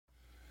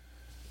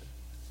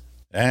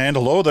And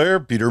hello there,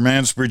 Peter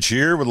Mansbridge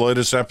here with the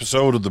latest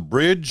episode of The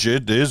Bridge.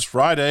 It is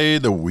Friday.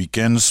 The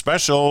weekend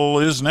special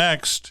is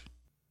next.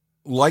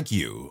 Like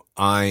you,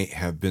 I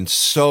have been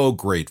so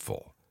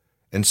grateful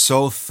and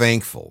so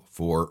thankful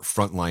for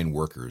frontline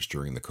workers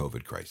during the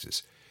COVID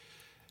crisis.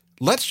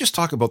 Let's just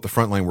talk about the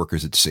frontline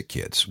workers at Sick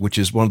Kids, which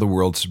is one of the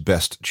world's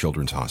best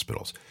children's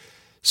hospitals.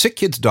 Sick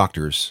Kids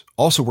doctors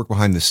also work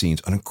behind the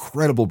scenes on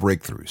incredible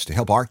breakthroughs to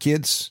help our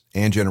kids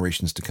and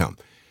generations to come.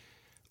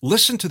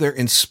 Listen to their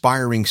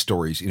inspiring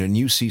stories in a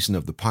new season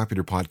of the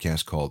popular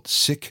podcast called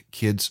Sick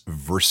Kids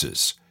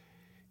Versus.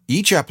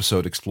 Each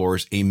episode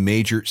explores a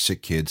major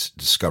sick kid's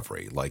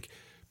discovery, like,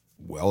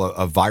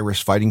 a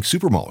virus-fighting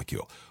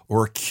supermolecule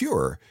or a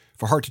cure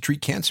for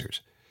hard-to-treat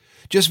cancers.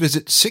 Just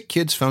visit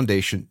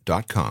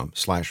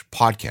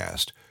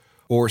sickkidsfoundation.com/podcast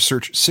or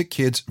search Sick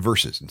Kids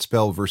Versus and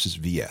spell versus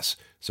VS.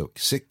 So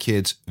Sick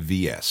Kids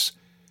VS.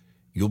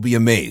 You'll be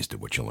amazed at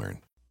what you learn.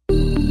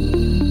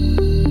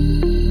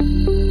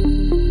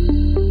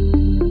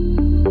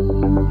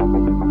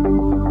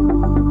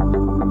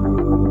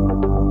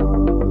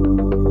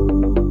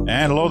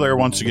 And hello there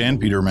once again,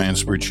 Peter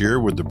Mansbridge here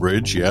with The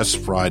Bridge. Yes,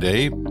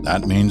 Friday.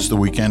 That means the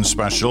weekend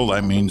special.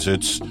 That means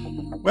it's,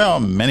 well,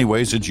 in many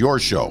ways it's your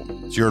show.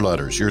 It's your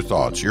letters, your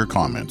thoughts, your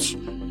comments.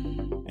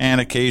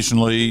 And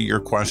occasionally your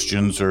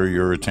questions or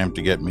your attempt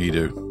to get me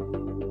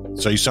to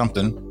say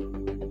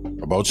something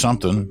about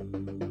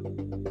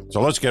something.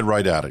 So let's get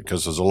right at it,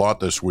 because there's a lot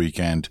this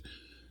weekend.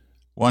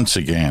 Once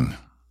again,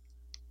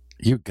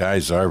 you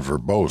guys are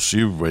verbose.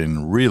 You've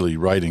been really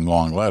writing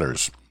long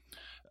letters.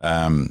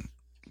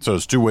 So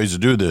there's two ways to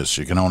do this.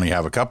 You can only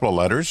have a couple of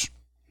letters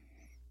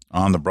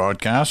on the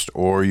broadcast,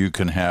 or you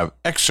can have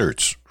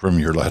excerpts from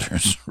your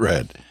letters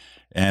read.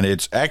 And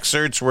it's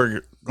excerpts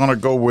we're going to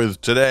go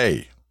with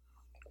today.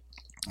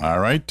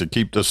 All right, to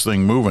keep this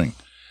thing moving.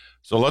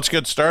 So let's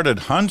get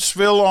started.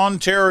 Huntsville,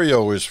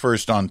 Ontario is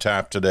first on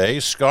tap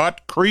today.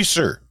 Scott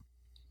Creaser.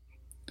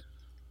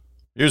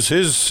 Here's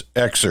his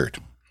excerpt.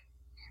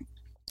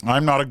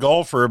 I'm not a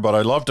golfer, but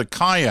I love to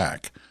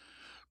kayak.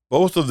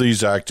 Both of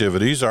these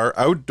activities are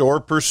outdoor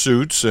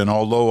pursuits, and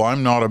although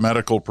I'm not a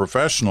medical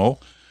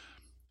professional,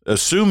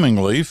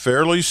 assumingly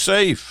fairly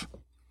safe.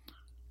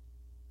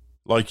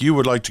 Like you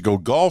would like to go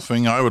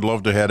golfing, I would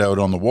love to head out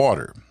on the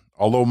water.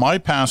 Although my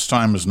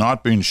pastime has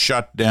not been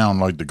shut down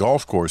like the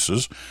golf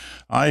courses,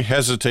 I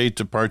hesitate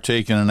to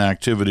partake in an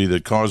activity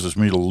that causes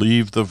me to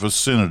leave the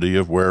vicinity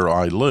of where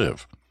I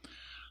live.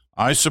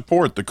 I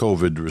support the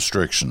COVID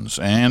restrictions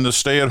and the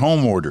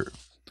stay-at-home order.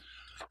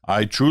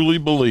 I truly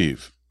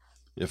believe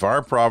if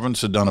our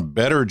province had done a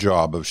better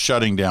job of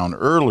shutting down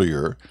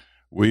earlier,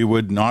 we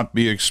would not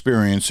be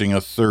experiencing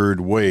a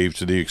third wave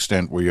to the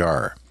extent we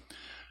are.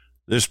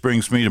 This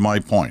brings me to my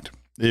point.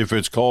 If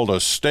it's called a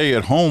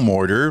stay-at-home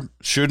order,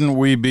 shouldn't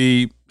we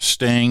be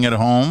staying at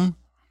home?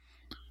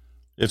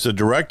 If the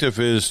directive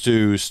is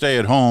to stay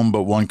at home,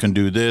 but one can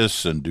do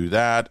this and do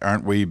that,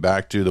 aren't we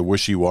back to the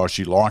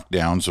wishy-washy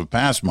lockdowns of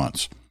past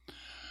months?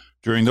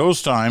 During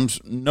those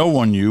times, no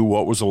one knew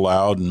what was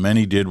allowed and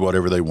many did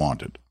whatever they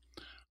wanted.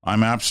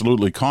 I'm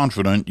absolutely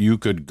confident you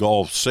could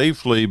golf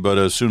safely, but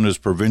as soon as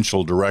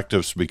provincial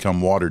directives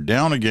become watered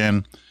down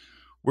again,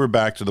 we're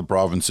back to the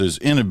province's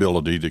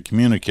inability to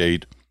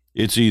communicate.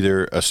 It's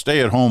either a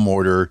stay-at-home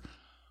order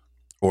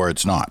or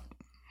it's not.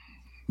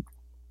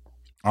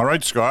 All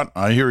right, Scott,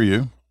 I hear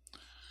you.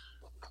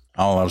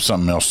 I'll have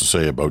something else to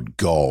say about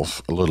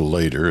golf a little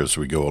later as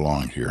we go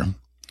along here.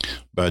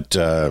 But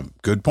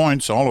good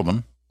points, all of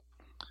them.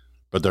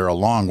 But they're a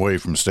long way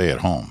from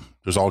stay-at-home.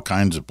 There's all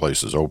kinds of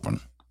places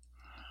open.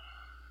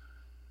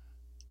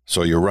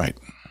 So you're right.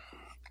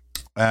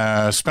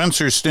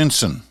 Spencer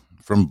Stinson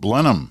from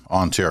Blenheim,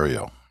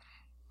 Ontario.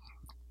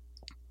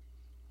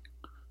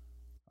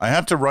 I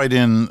had to write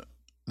in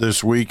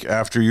this week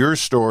after your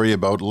story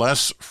about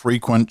less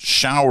frequent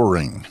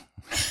showering.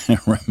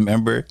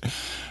 Remember,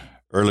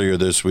 earlier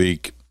this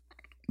week,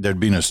 there'd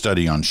been a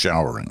study on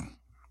showering.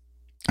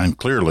 And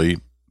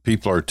clearly,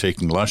 people are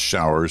taking less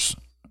showers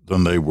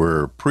than they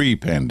were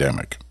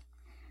pre-pandemic.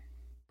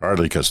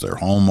 Partly because they're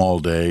home all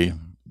day.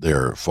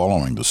 They're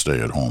following the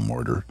stay-at-home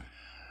order,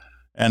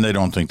 and they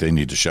don't think they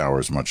need to shower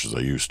as much as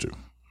they used to.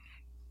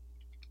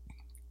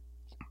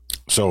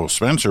 So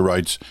Spencer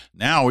writes,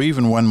 now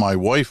even when my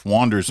wife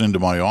wanders into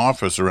my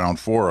office around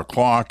 4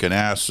 o'clock and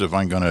asks if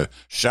I'm going to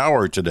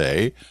shower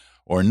today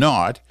or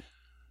not,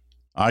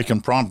 I can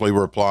promptly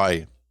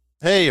reply,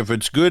 hey, if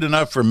it's good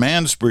enough for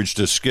Mansbridge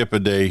to skip a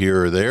day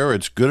here or there,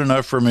 it's good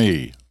enough for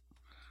me.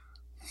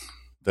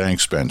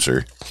 Thanks,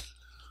 Spencer.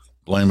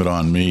 Blame it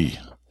on me.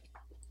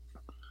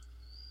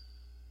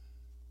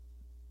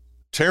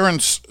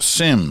 Terrence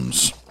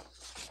Sims.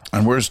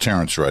 And where's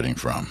Terrence writing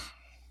from?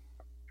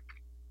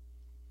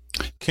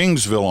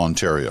 Kingsville,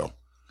 Ontario.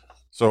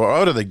 So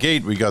out of the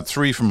gate, we got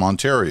 3 from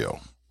Ontario.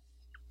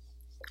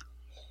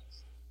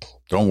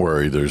 Don't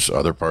worry, there's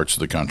other parts of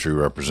the country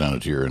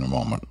represented here in a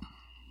moment.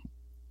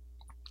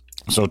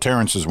 So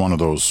Terrence is one of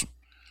those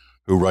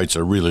who writes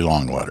a really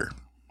long letter.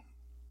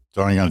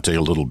 So I'm going to take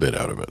a little bit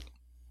out of it.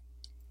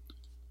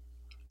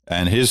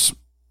 And his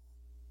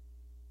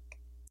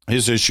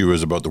his issue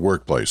is about the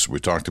workplace. We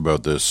talked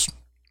about this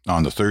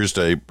on the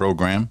Thursday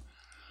program,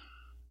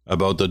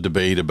 about the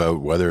debate about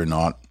whether or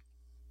not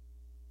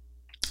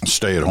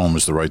stay at home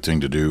is the right thing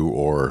to do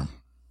or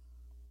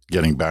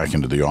getting back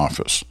into the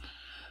office.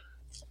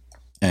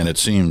 And it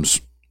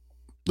seems,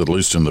 at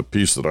least in the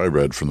piece that I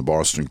read from the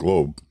Boston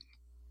Globe,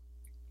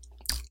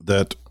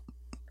 that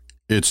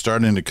it's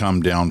starting to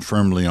come down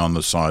firmly on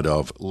the side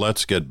of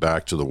let's get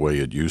back to the way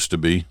it used to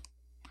be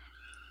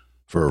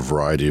for a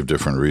variety of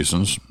different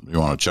reasons. You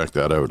want to check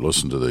that out,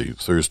 listen to the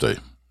Thursday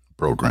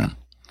program.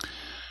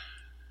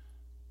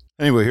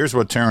 Anyway, here's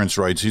what Terrence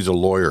writes. He's a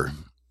lawyer,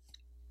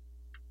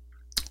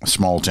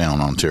 small town,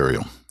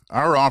 Ontario.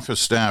 Our office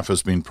staff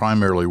has been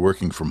primarily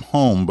working from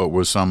home, but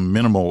with some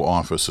minimal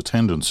office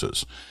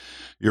attendances.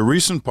 Your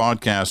recent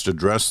podcast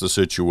addressed the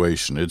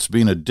situation. It's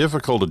been a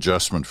difficult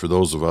adjustment for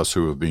those of us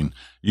who have been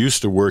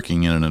used to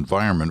working in an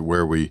environment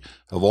where we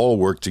have all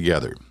worked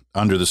together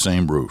under the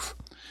same roof.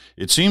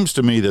 It seems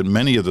to me that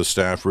many of the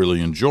staff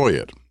really enjoy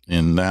it,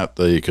 in that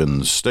they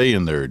can stay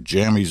in their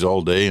jammies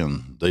all day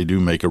and they do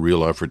make a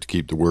real effort to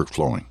keep the work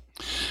flowing.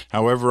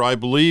 However, I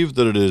believe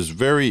that it is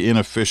very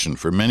inefficient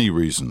for many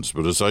reasons,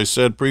 but as I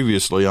said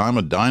previously, I'm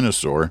a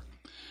dinosaur.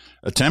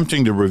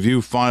 Attempting to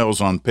review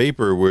files on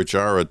paper which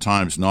are at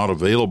times not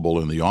available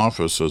in the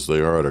office as they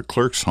are at a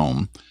clerk's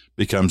home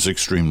becomes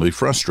extremely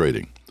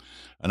frustrating.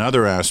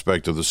 Another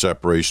aspect of the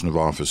separation of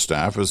office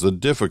staff is the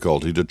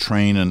difficulty to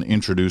train and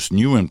introduce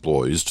new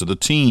employees to the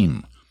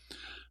team.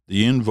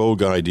 The in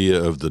vogue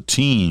idea of the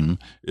team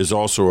is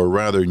also a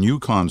rather new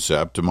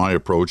concept to my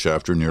approach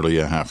after nearly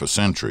a half a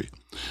century.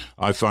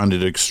 I find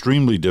it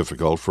extremely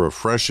difficult for a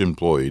fresh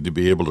employee to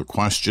be able to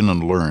question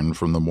and learn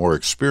from the more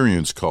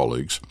experienced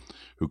colleagues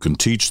who can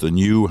teach the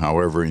new,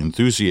 however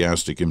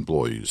enthusiastic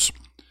employees.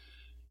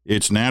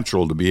 It's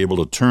natural to be able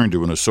to turn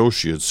to an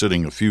associate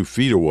sitting a few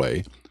feet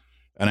away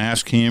and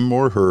ask him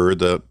or her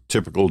the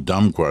typical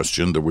dumb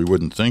question that we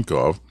wouldn't think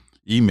of,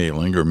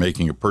 emailing or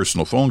making a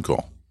personal phone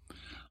call.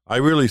 I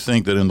really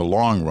think that in the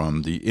long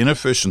run, the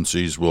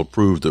inefficiencies will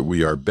prove that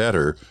we are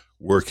better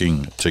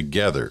working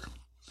together,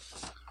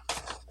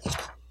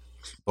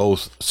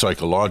 both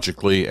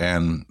psychologically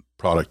and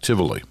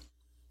productively.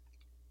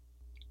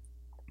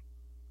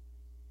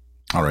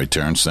 All right,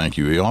 Terrence, thank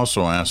you. He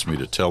also asked me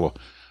to tell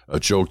a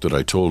joke that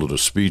I told at a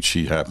speech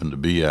he happened to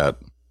be at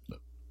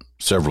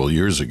several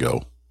years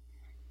ago.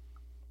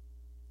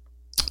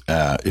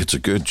 It's a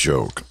good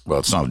joke. Well,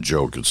 it's not a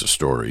joke, it's a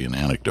story, an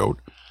anecdote.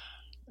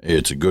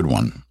 It's a good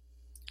one,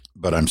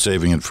 but I'm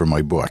saving it for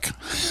my book.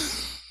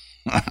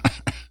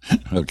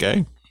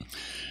 Okay?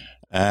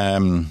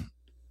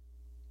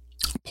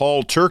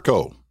 Paul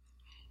Turco.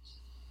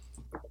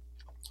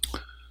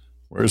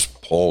 Where's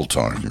Paul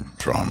talking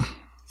from?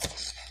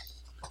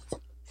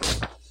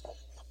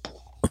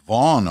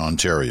 Vaughan,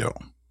 Ontario.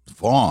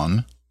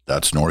 Vaughan,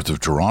 that's north of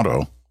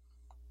Toronto.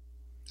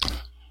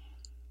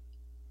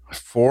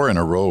 4 in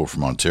a row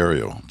from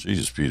Ontario.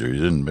 Jesus, Peter,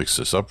 you didn't mix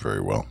this up very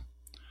well.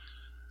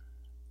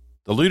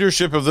 The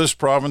leadership of this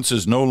province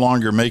is no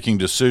longer making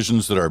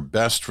decisions that are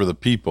best for the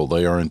people.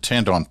 They are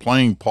intent on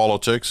playing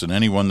politics, and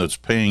anyone that's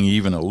paying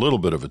even a little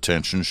bit of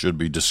attention should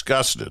be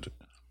disgusted.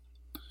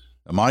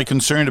 Am I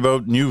concerned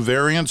about new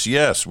variants?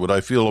 Yes. Would I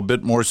feel a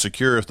bit more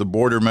secure if the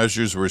border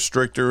measures were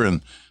stricter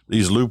and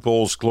these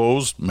loopholes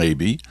closed?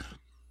 Maybe.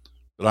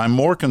 But I'm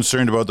more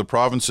concerned about the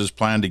province's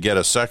plan to get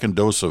a second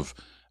dose of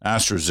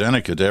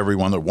AstraZeneca to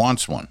everyone that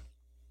wants one.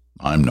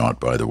 I'm not,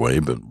 by the way,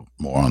 but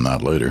more on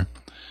that later.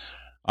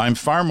 I'm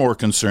far more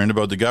concerned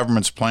about the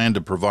government's plan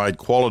to provide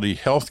quality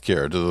health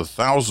care to the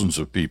thousands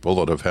of people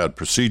that have had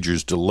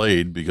procedures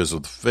delayed because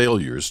of the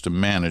failures to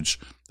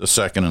manage the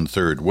second and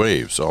third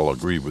waves. I'll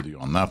agree with you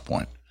on that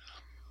point.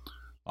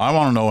 I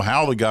want to know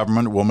how the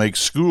government will make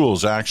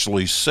schools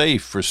actually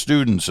safe for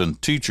students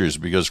and teachers,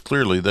 because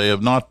clearly they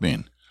have not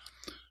been.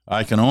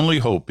 I can only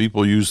hope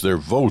people use their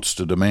votes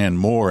to demand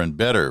more and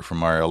better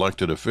from our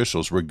elected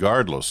officials,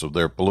 regardless of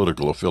their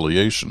political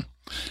affiliation.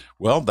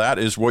 Well, that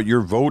is what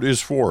your vote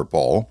is for,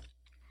 Paul.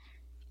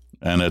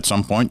 And at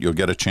some point, you'll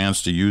get a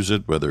chance to use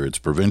it, whether it's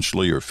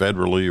provincially or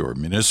federally or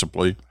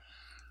municipally.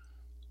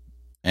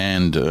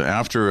 And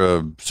after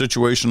a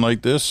situation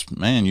like this,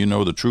 man, you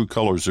know the true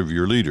colors of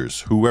your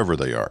leaders, whoever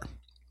they are.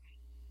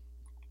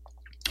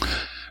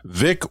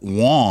 Vic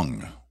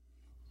Wong.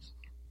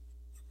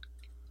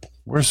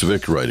 Where's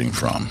Vic writing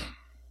from?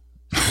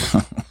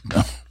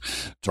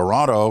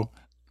 Toronto.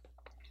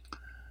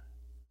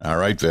 All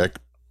right, Vic.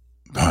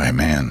 Oh,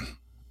 man.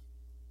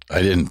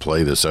 I didn't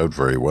play this out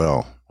very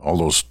well. All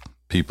those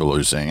people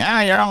are saying,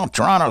 you're all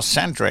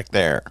Toronto-centric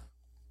there.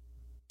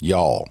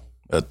 Y'all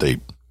at the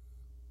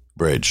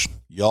bridge.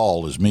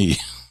 Y'all is me.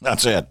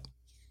 That's it.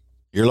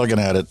 You're looking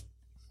at it.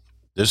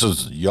 This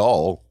is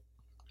y'all.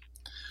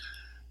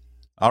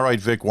 All right,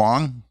 Vic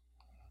Wong.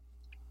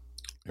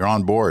 You're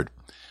on board.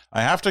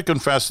 I have to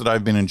confess that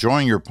I've been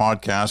enjoying your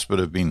podcast, but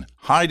have been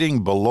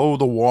hiding below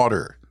the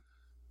water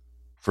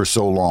for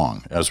so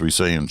long, as we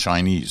say in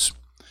Chinese.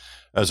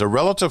 As a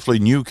relatively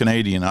new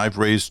Canadian, I've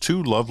raised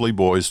 2 lovely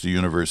boys to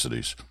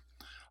universities.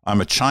 I'm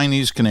a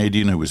Chinese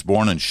Canadian who was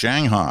born in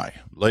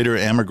Shanghai, later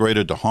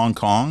emigrated to Hong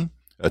Kong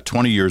at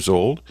 20 years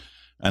old,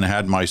 and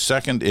had my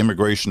second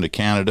immigration to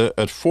Canada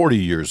at 40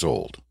 years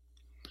old.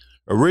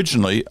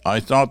 Originally, I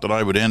thought that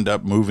I would end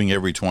up moving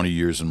every 20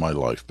 years in my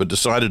life, but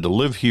decided to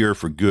live here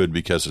for good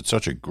because it's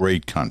such a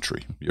great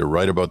country. You're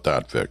right about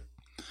that, Vic.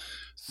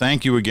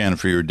 Thank you again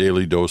for your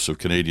daily dose of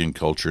Canadian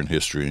culture and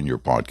history in your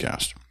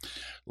podcast.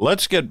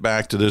 Let's get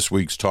back to this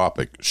week's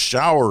topic,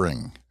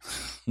 showering.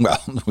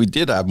 Well, we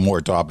did have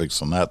more topics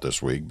than that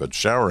this week, but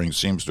showering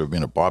seems to have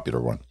been a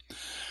popular one.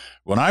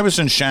 When I was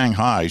in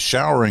Shanghai,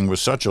 showering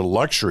was such a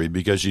luxury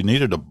because you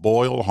needed to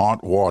boil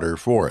hot water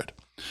for it.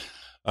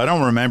 I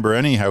don't remember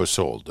any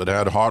household that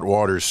had hot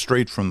water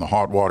straight from the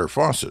hot water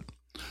faucet.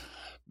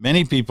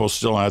 Many people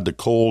still had the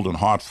cold and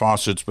hot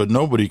faucets, but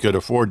nobody could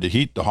afford to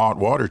heat the hot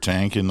water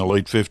tank in the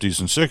late 50s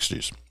and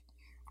 60s.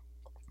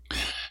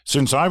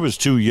 Since I was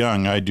too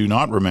young, I do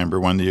not remember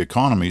when the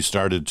economy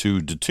started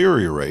to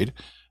deteriorate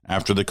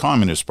after the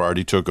Communist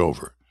Party took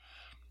over.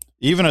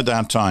 Even at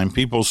that time,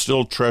 people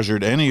still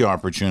treasured any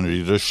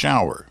opportunity to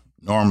shower,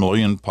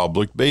 normally in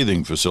public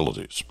bathing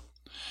facilities.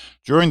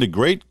 During the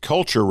Great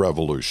Culture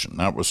Revolution,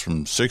 that was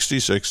from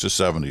 66 to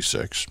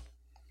 76,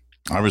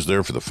 I was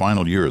there for the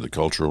final year of the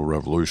Cultural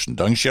Revolution.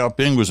 Deng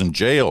Xiaoping was in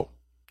jail.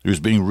 He was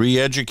being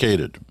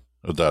re-educated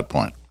at that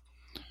point.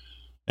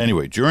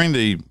 Anyway, during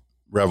the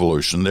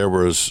revolution, there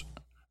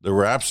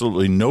were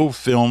absolutely no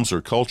films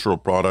or cultural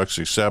products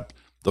except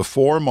the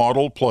 4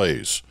 model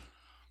plays,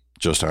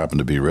 just happened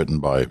to be written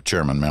by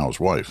Chairman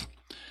Mao's wife.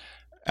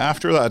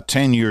 After that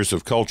 10 years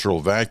of cultural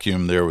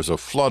vacuum, there was a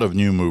flood of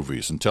new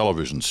movies and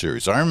television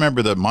series. I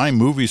remember that my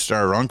movie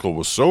star uncle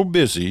was so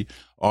busy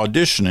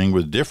auditioning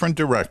with different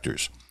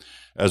directors.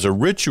 As a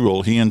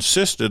ritual, he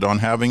insisted on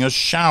having a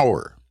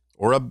shower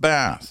or a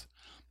bath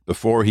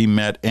before he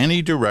met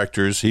any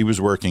directors he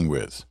was working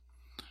with.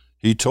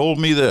 He told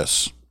me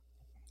this.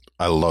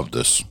 I love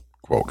this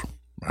quote,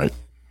 right?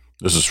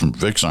 This is from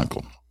Vic's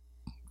uncle.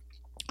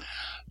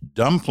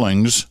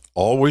 Dumplings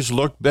always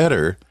look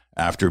better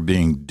after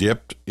being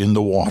dipped in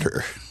the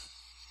water.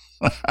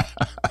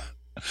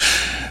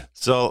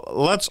 So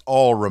let's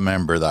all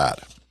remember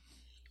that.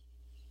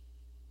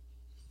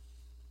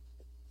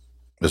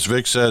 As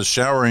Vic says,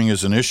 showering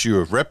is an issue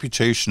of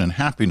reputation and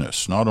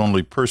happiness, not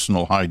only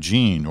personal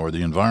hygiene or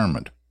the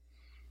environment.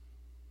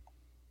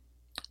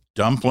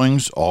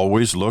 Dumplings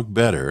always look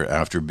better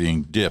after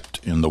being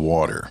dipped in the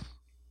water.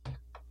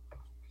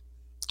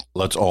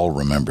 Let's all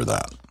remember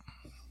that.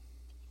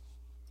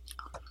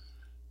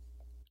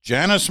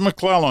 Janice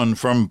McClellan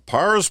from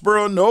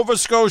Parsboro, Nova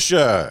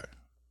Scotia.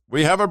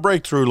 We have a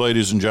breakthrough,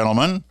 ladies and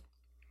gentlemen.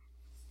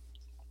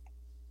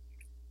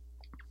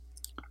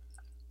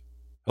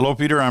 Hello,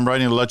 Peter. I'm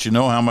writing to let you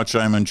know how much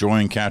I'm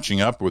enjoying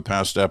catching up with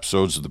past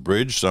episodes of The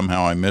Bridge.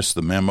 Somehow I missed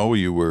the memo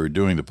you were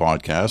doing the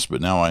podcast, but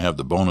now I have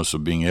the bonus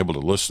of being able to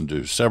listen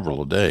to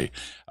several a day.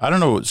 I don't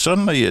know,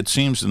 suddenly it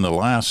seems in the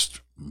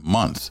last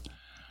month,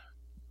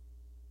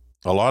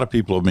 a lot of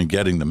people have been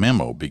getting the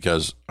memo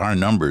because our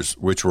numbers,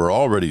 which were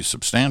already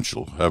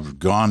substantial, have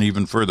gone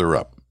even further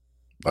up,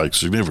 like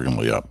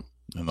significantly up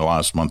in the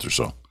last month or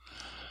so.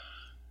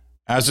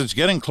 As it's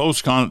getting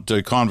close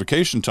to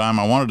convocation time,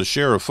 I wanted to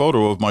share a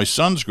photo of my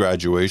son's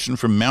graduation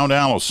from Mount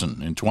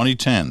Allison in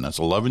 2010. That's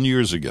 11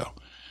 years ago.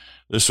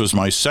 This was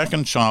my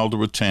second child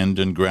to attend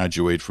and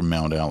graduate from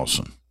Mount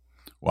Allison.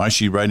 Why is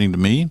she writing to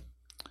me?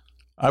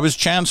 I was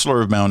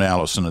chancellor of Mount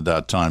Allison at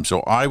that time,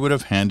 so I would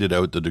have handed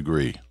out the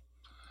degree.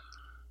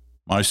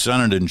 My son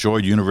had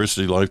enjoyed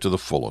university life to the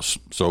fullest,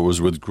 so it was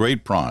with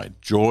great pride,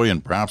 joy,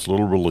 and perhaps a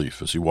little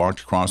relief as he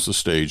walked across the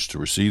stage to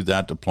receive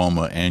that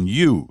diploma, and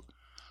you,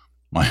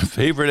 my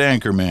favorite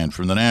anchorman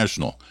from the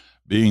National,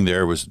 being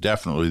there was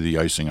definitely the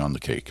icing on the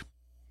cake.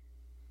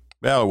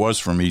 Well, it was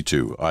for me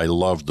too. I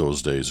loved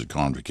those days at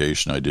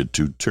convocation. I did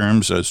 2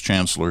 terms as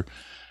chancellor,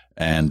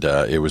 and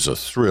it was a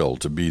thrill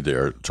to be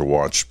there to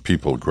watch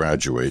people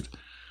graduate.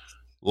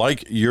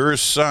 Like your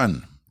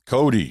son,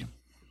 Cody.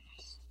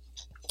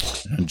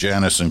 And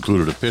Janice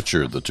included a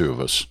picture of the 2 of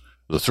us,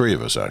 the 3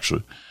 of us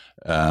actually,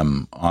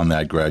 on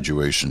that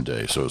graduation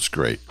day. So it's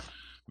great.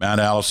 Mount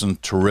Allison,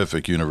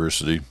 terrific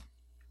university.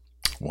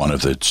 One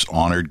of its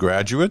honored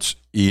graduates,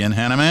 Ian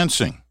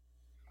Hannamansing.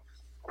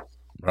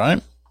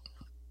 Right?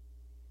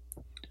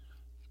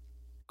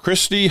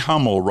 Christy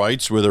Hummel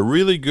writes with a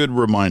really good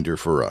reminder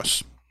for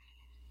us.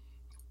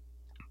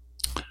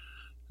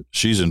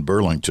 She's in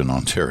Burlington,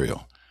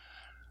 Ontario.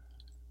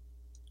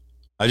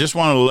 I just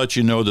wanted to let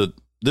you know that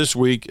this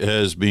week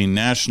has been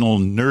National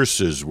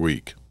Nurses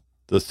Week.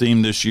 The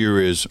theme this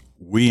year is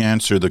We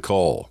Answer the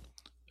Call.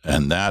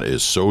 And that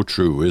is so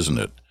true, isn't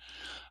it?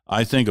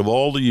 I think of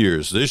all the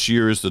years, this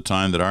year is the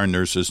time that our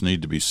nurses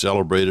need to be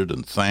celebrated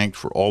and thanked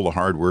for all the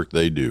hard work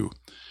they do.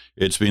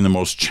 It's been the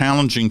most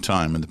challenging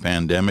time in the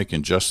pandemic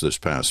in just this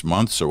past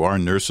month, so our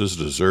nurses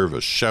deserve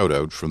a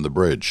shout-out from the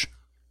bridge.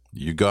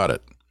 You got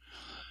it.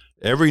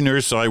 Every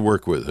nurse I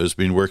work with has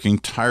been working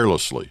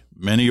tirelessly,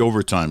 many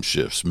overtime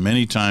shifts,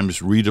 many times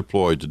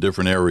redeployed to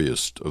different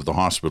areas of the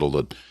hospital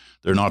that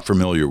they're not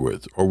familiar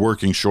with, or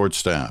working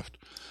short-staffed.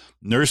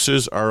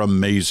 Nurses are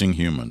amazing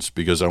humans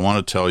because I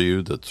want to tell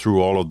you that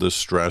through all of this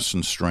stress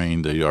and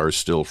strain, they are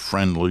still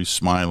friendly,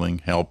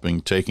 smiling,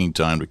 helping, taking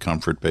time to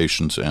comfort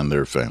patients and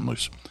their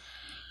families.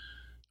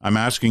 I'm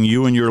asking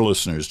you and your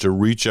listeners to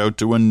reach out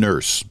to a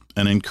nurse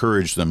and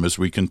encourage them as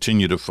we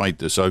continue to fight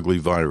this ugly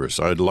virus.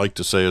 I'd like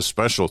to say a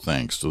special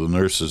thanks to the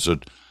nurses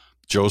at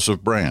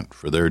Joseph Brant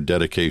for their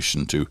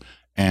dedication to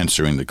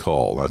answering the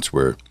call. That's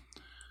where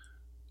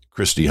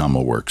Christy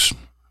Hummel works,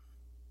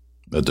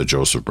 at the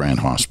Joseph Brant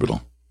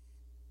Hospital.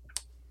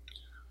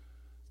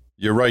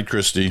 You're right,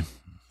 Christy.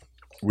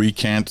 We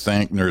can't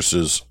thank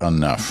nurses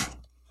enough.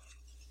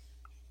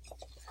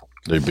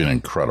 They've been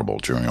incredible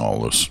during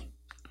all this.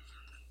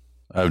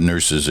 I have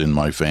nurses in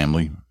my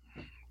family,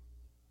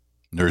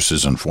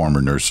 nurses and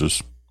former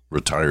nurses,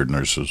 retired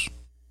nurses.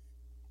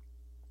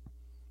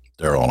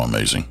 They're all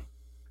amazing.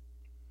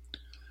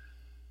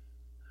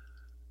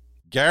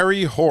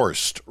 Gary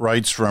Horst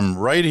writes from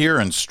right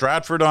here in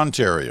Stratford,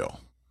 Ontario.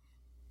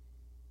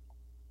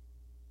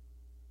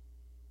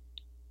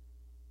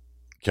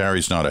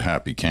 Gary's not a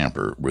happy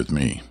camper with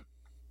me.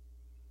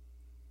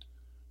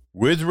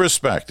 With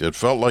respect, it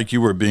felt like you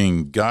were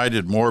being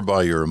guided more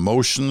by your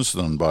emotions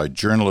than by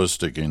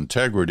journalistic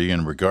integrity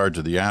in regard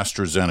to the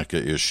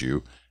AstraZeneca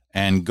issue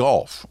and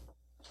golf.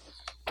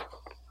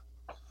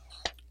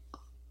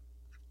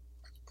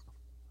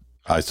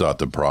 I thought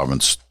the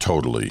province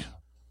totally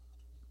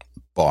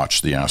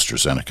botched the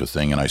AstraZeneca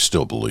thing, and I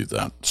still believe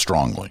that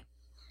strongly.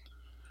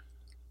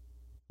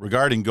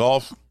 Regarding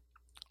golf,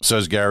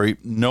 says Gary,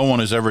 no one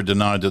has ever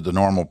denied that the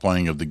normal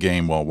playing of the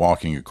game while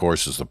walking a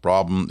course is the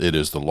problem. It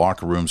is the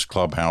locker rooms,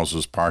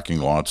 clubhouses, parking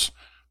lots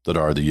that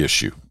are the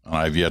issue. And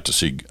I've yet to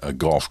see a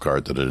golf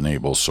cart that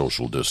enables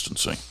social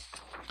distancing.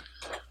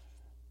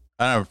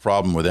 I don't have a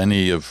problem with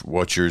any of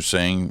what you're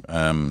saying,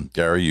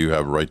 Gary. You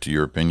have a right to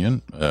your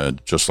opinion,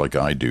 just like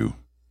I do.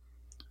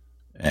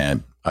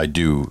 And I'm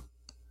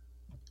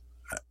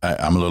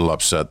a little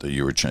upset that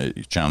you were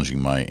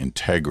challenging my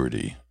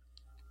integrity.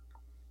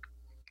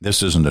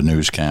 This isn't a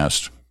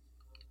newscast.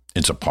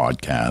 It's a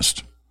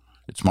podcast.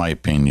 It's my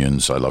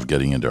opinions. I love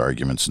getting into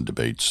arguments and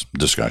debates,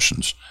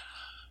 discussions.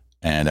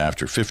 And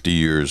after 50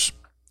 years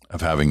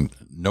of having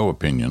no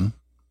opinion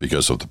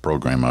because of the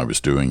program I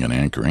was doing and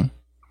anchoring,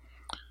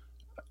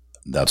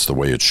 that's the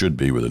way it should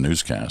be with a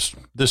newscast.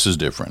 This is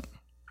different.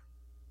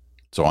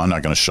 So I'm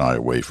not going to shy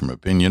away from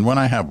opinion when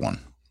I have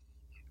one.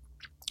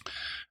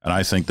 And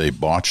I think they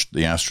botched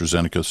the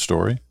AstraZeneca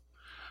story.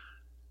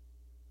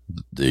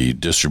 The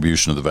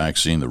distribution of the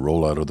vaccine, the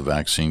rollout of the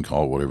vaccine,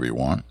 call it whatever you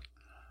want.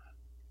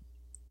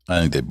 I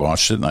think they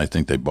botched it, and I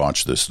think they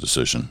botched this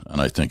decision. And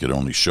I think it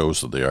only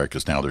shows that they are,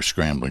 because now they're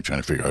scrambling, trying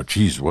to figure out,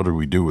 geez, what do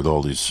we do with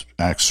all these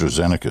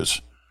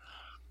AstraZenecas?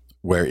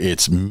 Where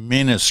it's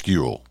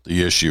minuscule,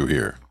 the issue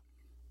here.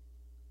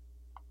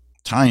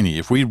 Tiny.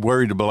 If we'd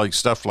worried about like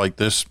stuff like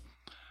this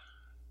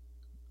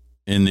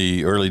in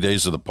the early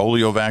days of the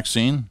polio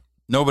vaccine,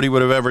 nobody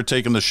would have ever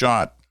taken the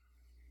shot.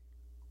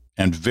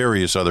 And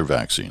various other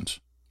vaccines.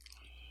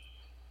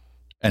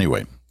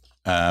 Anyway,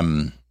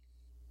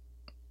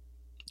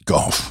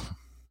 golf.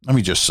 Let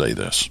me just say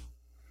this.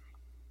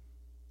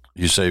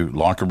 You say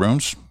locker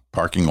rooms,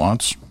 parking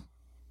lots,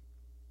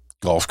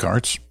 golf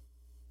carts.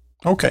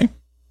 Okay.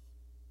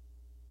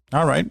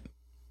 All right.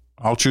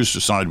 I'll choose to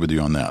side with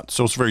you on that.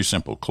 So it's very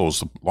simple. Close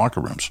the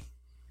locker rooms.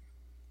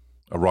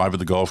 Arrive at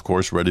the golf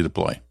course ready to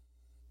play.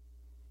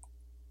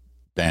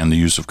 Ban the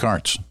use of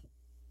carts.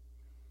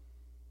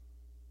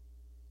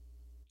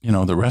 You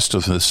know, the rest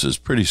of this is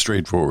pretty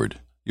straightforward.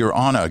 You're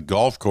on a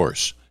golf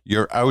course.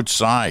 You're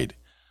outside.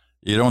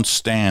 You don't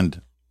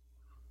stand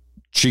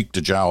cheek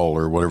to jowl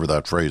or whatever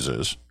that phrase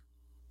is.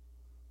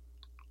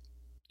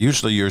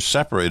 Usually you're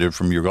separated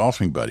from your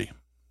golfing buddy.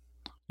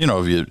 You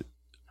know, if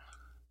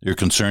you're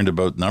concerned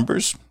about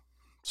numbers,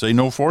 say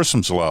no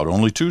foursomes allowed,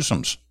 only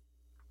twosomes.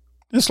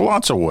 There's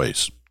lots of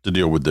ways to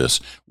deal with this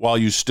while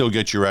you still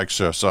get your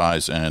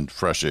exercise and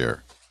fresh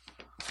air.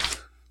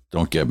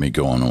 Don't get me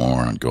going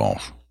more on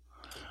golf.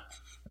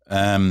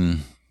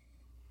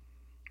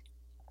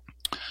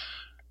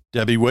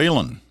 Debbie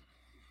Whalen.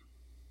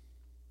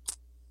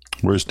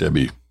 Where's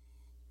Debbie?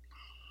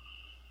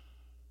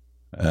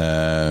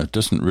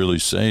 Doesn't really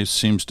say.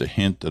 Seems to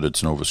hint that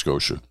it's Nova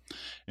Scotia.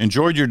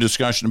 Enjoyed your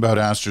discussion about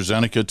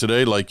AstraZeneca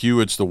today. Like you,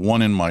 it's the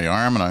one in my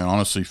arm, and I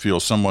honestly feel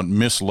somewhat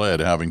misled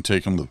having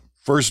taken the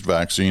first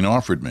vaccine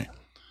offered me.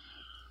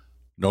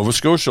 Nova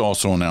Scotia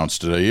also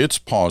announced today it's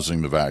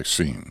pausing the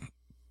vaccine.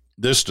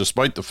 This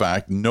despite the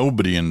fact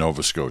nobody in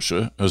Nova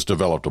Scotia has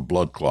developed a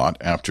blood clot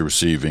after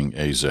receiving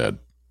AZ.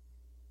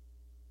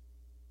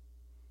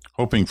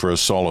 Hoping for a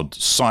solid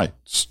I've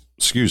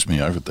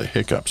got the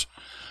hiccups.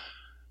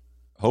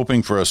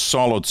 Hoping for a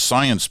solid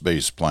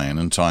science-based plan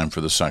in time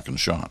for the second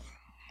shot.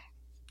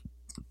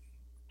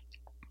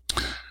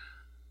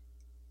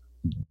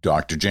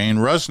 Dr. Jane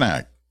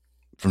Rusnak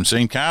from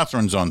St.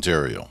 Catharines,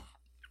 Ontario.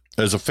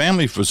 As a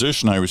family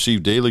physician, I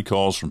receive daily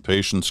calls from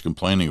patients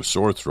complaining of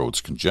sore throats,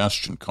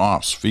 congestion,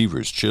 coughs,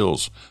 fevers,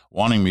 chills,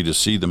 wanting me to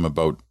see them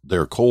about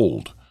their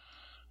cold.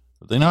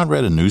 Have they not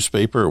read a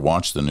newspaper or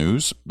watched the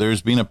news?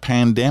 There's been a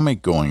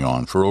pandemic going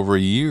on for over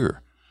a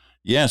year.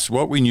 Yes,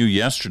 what we knew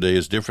yesterday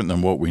is different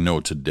than what we know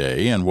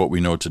today, and what we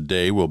know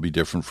today will be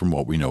different from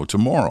what we know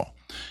tomorrow.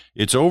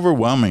 It's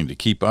overwhelming to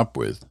keep up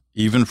with,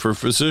 even for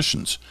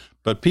physicians,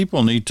 but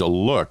people need to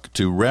look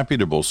to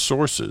reputable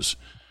sources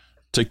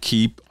to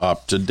keep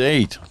up to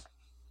date.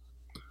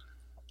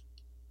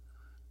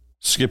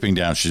 Skipping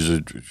down,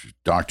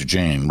 Dr.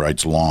 Jane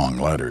writes long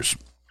letters.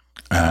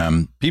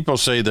 People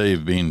say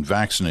they've been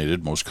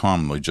vaccinated, most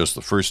commonly just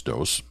the first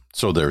dose,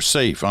 so they're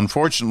safe.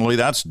 Unfortunately,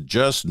 that's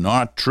just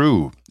not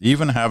true.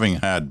 Even having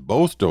had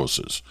both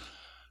doses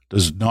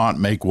does not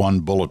make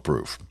one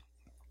bulletproof.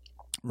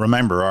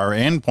 Remember, our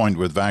endpoint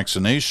with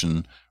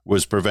vaccination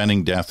was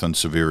preventing death and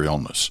severe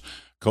illness.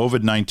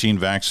 COVID-19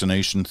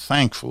 vaccination,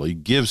 thankfully,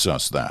 gives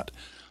us that,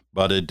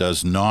 but it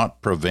does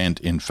not prevent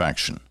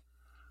infection.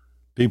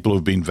 People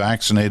who've been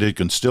vaccinated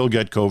can still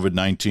get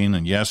COVID-19,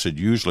 and yes, it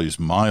usually is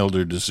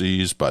milder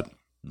disease, but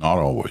not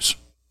always.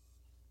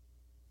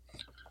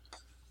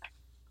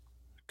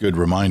 Good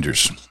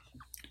reminders.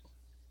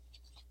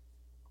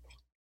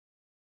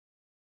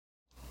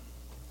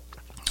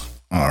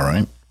 All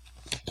right.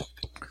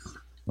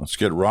 Let's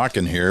get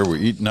rocking here. We're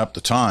eating up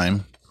the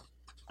time.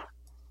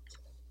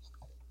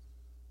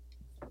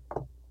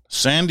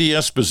 Sandy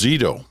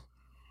Esposito.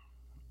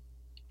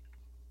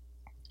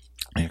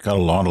 I got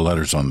a lot of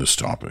letters on this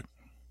topic.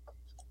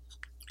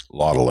 A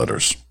lot of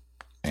letters.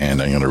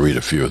 And I'm going to read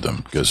a few of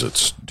them because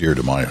it's dear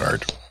to my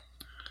heart.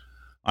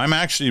 I'm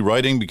actually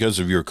writing because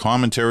of your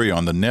commentary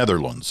on the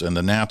Netherlands and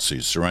the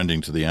Nazis surrendering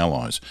to the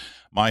Allies.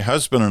 My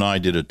husband and I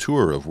did a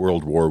tour of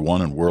World War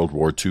I and World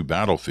War II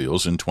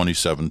battlefields in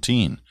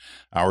 2017.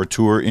 Our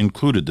tour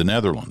included the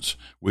Netherlands.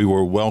 We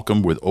were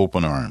welcomed with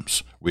open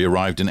arms. We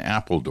arrived in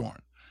Apeldoorn,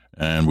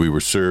 and we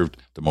were served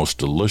the most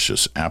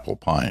delicious apple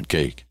pie and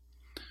cake.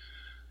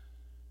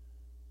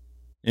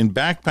 In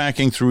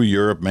backpacking through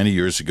Europe many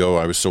years ago,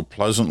 I was so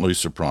pleasantly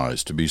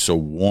surprised to be so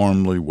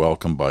warmly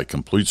welcomed by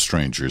complete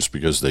strangers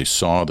because they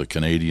saw the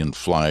Canadian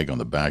flag on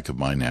the back of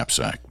my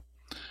knapsack.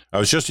 I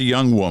was just a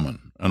young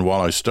woman, and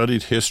while I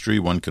studied history,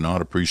 one cannot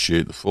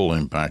appreciate the full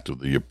impact of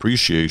the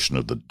appreciation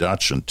of the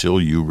Dutch until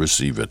you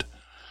receive it.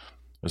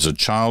 As a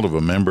child of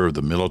a member of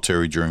the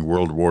military during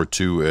World War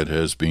II, it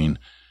has been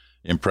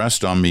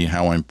impressed on me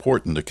how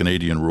important the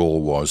Canadian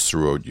role was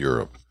throughout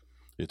Europe.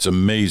 It's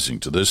amazing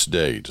to this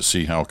day to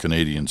see how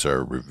Canadians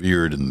are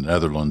revered in the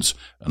Netherlands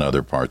and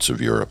other parts of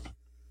Europe.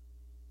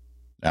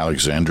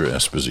 Alexandra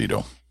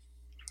Esposito.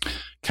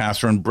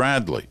 Catherine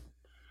Bradley.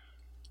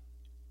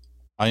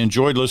 I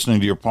enjoyed listening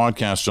to your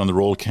podcast on the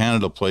role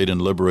Canada played in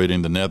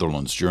liberating the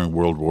Netherlands during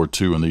World War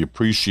II and the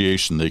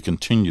appreciation they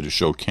continue to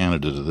show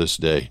Canada to this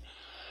day.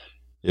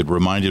 It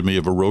reminded me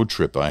of a road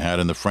trip I had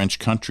in the French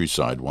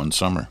countryside one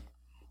summer.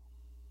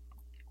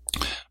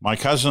 My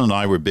cousin and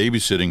I were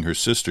babysitting her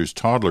sister's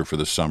toddler for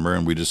the summer,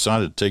 and we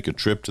decided to take a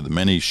trip to the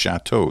many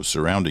chateaux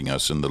surrounding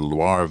us in the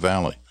Loire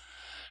Valley.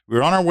 We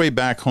were on our way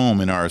back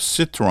home in our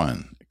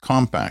Citroën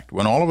compact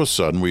when all of a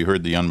sudden we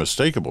heard the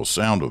unmistakable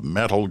sound of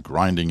metal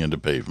grinding into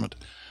pavement.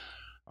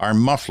 Our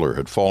muffler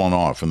had fallen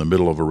off in the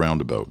middle of a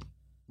roundabout.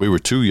 We were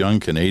two young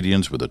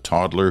Canadians with a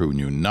toddler who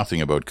knew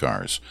nothing about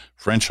cars,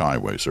 French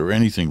highways, or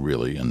anything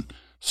really, and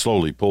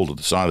slowly pulled to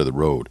the side of the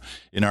road.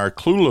 In our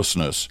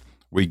cluelessness,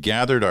 we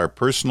gathered our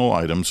personal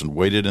items and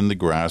waited in the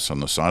grass on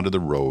the side of the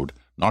road,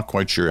 not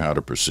quite sure how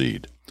to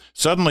proceed.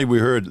 Suddenly we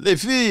heard, "Les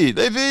filles,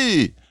 les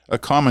filles," a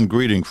common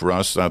greeting for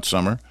us that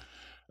summer.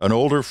 An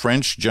older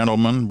French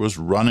gentleman was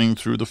running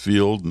through the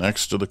field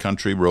next to the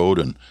country road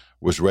and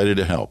was ready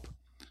to help.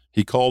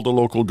 He called the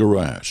local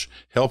garage,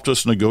 helped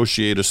us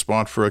negotiate a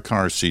spot for a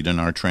car seat in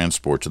our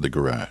transport to the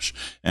garage,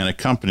 and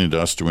accompanied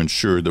us to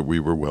ensure that we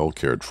were well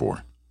cared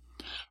for.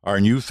 Our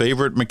new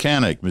favorite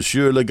mechanic,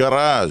 Monsieur Le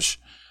Garage,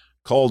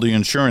 called the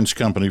insurance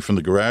company from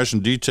the garage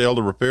and detailed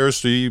the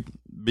repairs to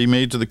be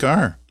made to the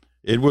car.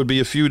 It would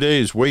be a few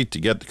days' wait to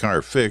get the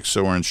car fixed,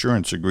 so our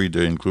insurance agreed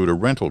to include a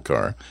rental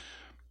car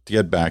to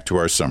get back to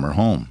our summer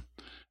home.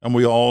 And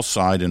we all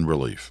sighed in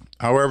relief.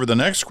 However, the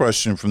next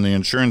question from the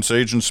insurance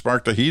agent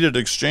sparked a heated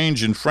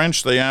exchange. In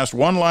French, they asked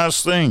one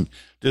last thing.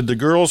 Did the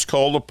girls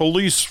call the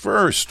police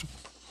first?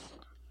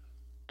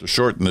 To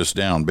shorten this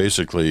down,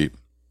 basically,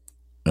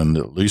 and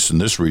at least in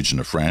this region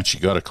of France, you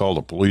got to call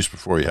the police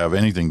before you have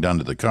anything done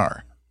to the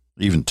car,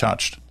 even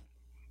touched.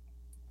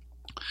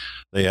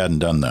 They hadn't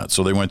done that,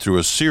 so they went through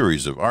a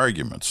series of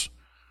arguments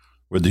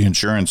with the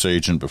insurance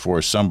agent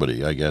before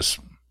somebody, I guess,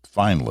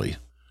 finally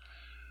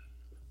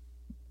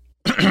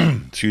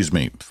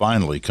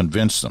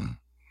convinced them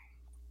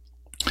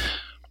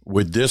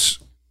with this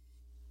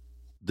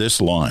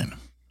line.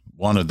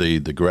 One of the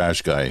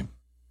garage guy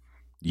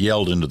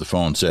yelled into the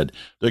phone, said,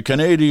 "The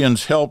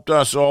Canadians helped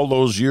us all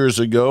those years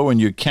ago,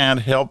 and you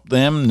can't help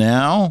them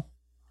now?"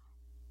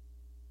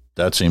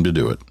 That seemed to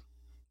do it.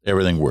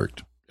 Everything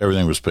worked.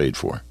 Everything was paid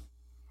for.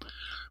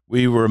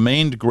 We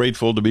remained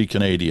grateful to be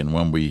Canadian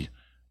when we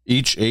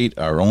each ate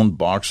our own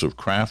box of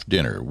Kraft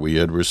dinner we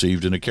had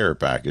received in a care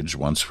package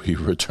once we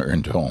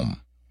returned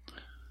home.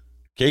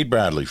 Kate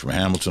Bradley from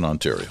Hamilton,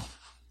 Ontario.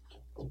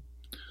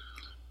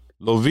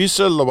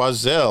 Lovisa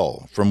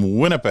Loisel from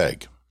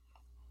Winnipeg.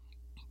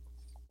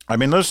 I've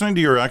been listening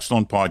to your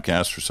excellent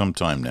podcast for some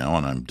time now,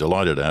 and I'm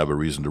delighted to have a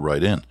reason to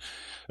write in.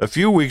 A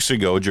few weeks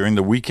ago, during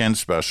the weekend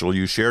special,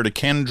 you shared a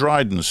Ken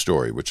Dryden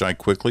story, which I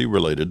quickly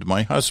related to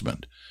my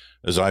husband,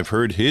 as I've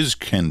heard his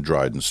Ken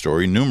Dryden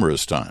story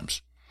numerous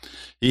times.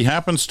 He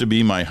happens to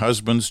be my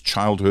husband's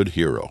childhood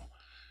hero,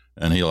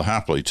 and he'll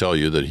happily tell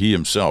you that he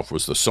himself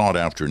was the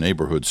sought-after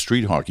neighborhood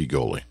street hockey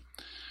goalie.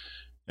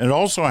 And it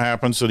also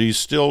happens that he's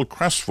still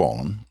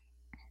crestfallen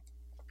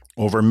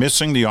over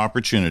missing the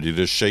opportunity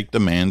to shake the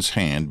man's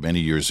hand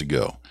many years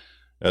ago.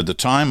 At the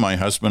time, my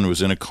husband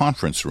was in a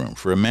conference room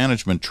for a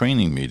management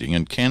training meeting,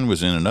 and Ken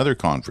was in another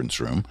conference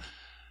room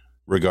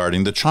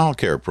regarding the child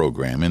care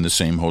program in the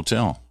same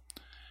hotel.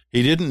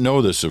 He didn't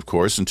know this, of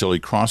course, until he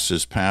crossed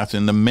his path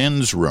in the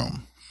men's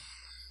room.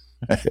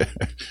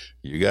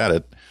 You got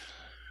it.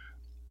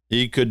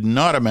 He could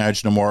not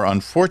imagine a more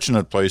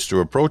unfortunate place to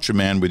approach a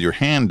man with your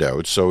hand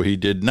out, so he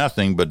did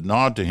nothing but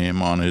nod to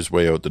him on his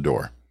way out the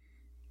door.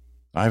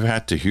 I've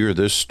had to hear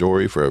this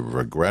story for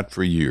regret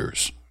for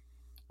years,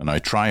 and I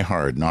try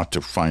hard not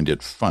to find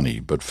it funny,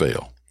 but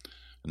fail.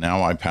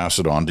 Now I pass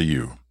it on to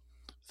you.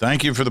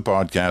 Thank you for the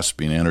podcast,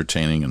 being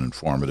entertaining and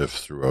informative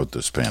throughout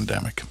this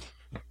pandemic.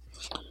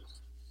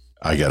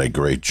 I got a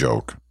great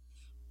joke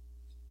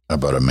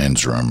about a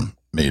men's room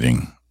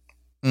meeting,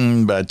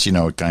 but,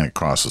 it kind of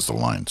crosses the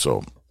line,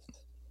 so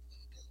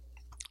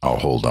I'll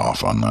hold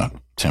off on that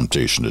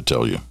temptation to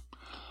tell you.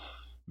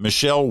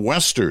 Michelle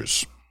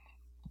Westers,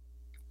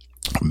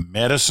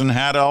 Medicine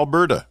Hat,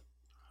 Alberta.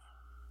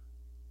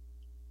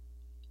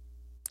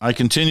 I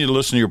continue to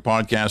listen to your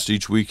podcast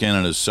each weekend,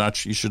 and as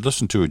such, you should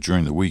listen to it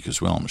during the week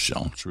as well,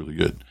 Michelle. It's really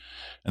good.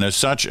 And as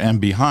such, I'm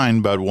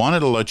behind, but wanted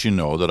to let you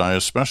know that I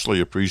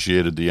especially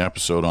appreciated the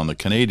episode on the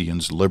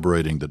Canadians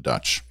liberating the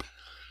Dutch.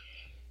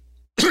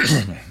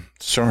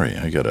 Sorry,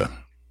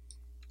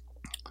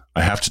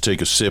 I have to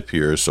take a sip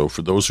here, so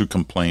for those who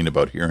complain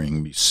about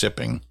hearing me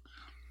sipping,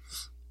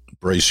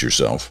 brace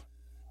yourself.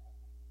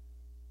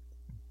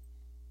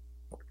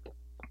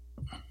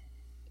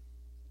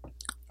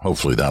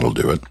 Hopefully that'll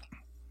do it.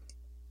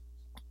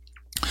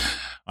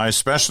 I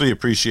especially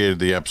appreciated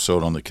the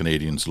episode on the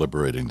Canadians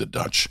liberating the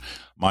Dutch.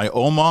 My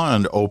Oma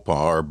and Opa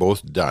are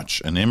both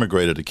Dutch and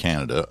immigrated to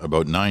Canada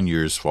about 9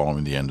 years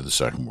following the end of the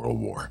Second World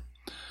War.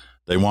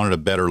 They wanted a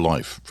better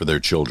life for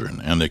their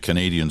children, and the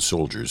Canadian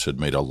soldiers had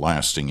made a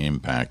lasting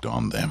impact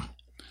on them.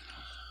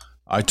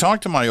 I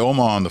talked to my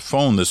Oma on the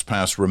phone this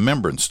past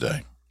Remembrance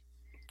Day.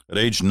 At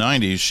age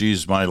 90,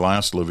 she's my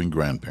last living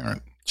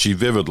grandparent. She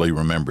vividly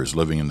remembers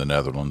living in the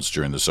Netherlands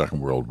during the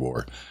Second World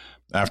War.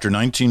 After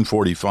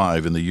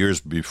 1945, in the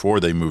years before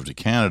they moved to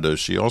Canada,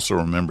 she also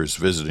remembers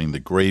visiting the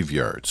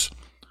graveyards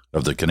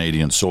of the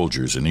Canadian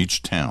soldiers in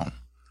each town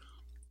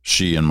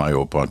she and my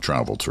Opa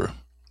traveled through.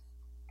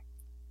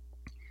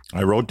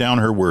 I wrote down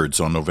her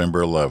words on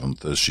November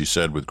 11th, as she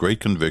said with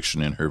great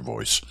conviction in her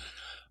voice,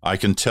 "I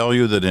can tell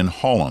you that in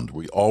Holland,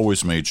 we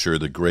always made sure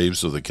the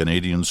graves of the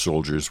Canadian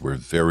soldiers were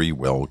very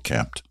well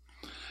kept.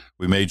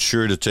 We made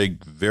sure to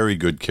take very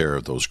good care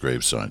of those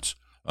gravesites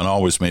and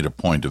always made a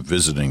point of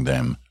visiting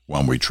them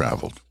when we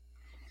traveled."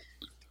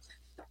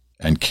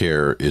 And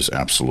care is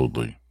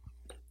absolutely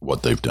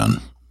what they've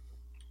done.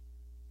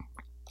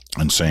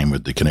 And same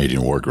with the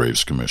Canadian War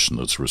Graves Commission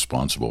that's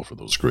responsible for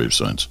those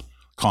gravesites.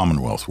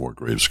 Commonwealth War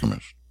Graves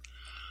Commission.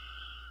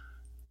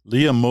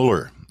 Leah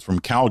Muller from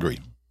Calgary.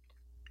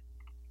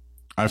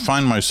 I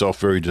find myself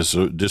very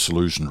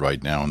disillusioned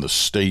right now in the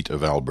state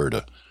of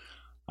Alberta.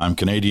 I'm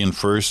Canadian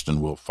first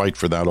and will fight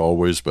for that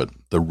always, but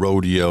the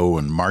rodeo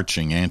and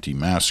marching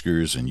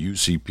anti-maskers and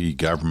UCP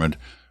government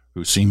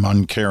who seem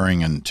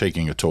uncaring and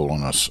taking a toll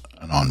on us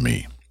and on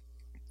me.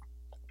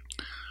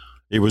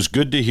 It was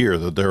good to hear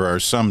that there are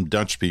some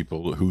Dutch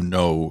people who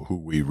know who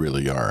we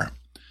really are.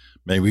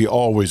 May we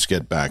always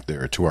get back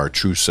there to our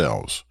true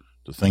selves.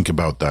 To think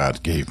about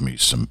that gave me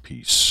some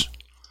peace.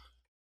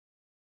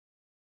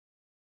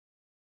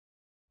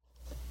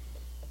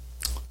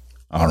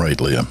 All right,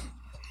 Leah.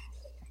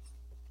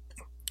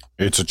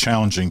 It's a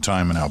challenging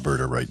time in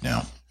Alberta right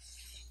now.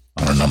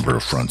 On a number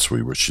of fronts,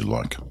 we wish you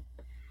luck.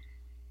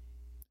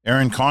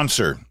 Erin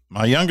Concert.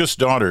 My youngest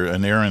daughter,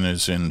 and Erin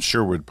is in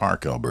Sherwood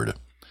Park, Alberta.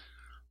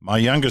 My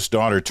youngest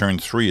daughter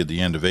turned 3 at the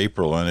end of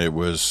April, and it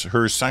was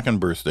her second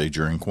birthday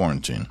during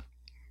quarantine.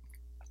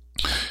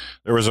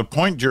 There was a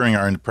point during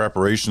our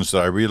preparations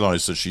that I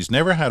realized that she's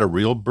never had a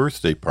real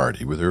birthday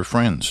party with her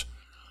friends.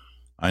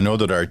 I know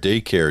that our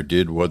daycare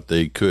did what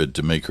they could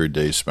to make her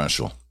day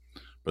special,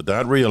 but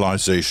that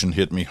realization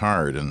hit me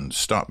hard and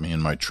stopped me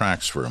in my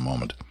tracks for a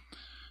moment.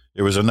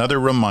 It was another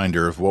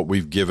reminder of what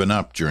we've given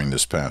up during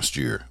this past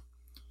year.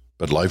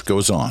 But life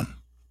goes on,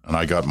 and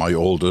I got my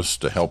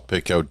oldest to help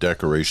pick out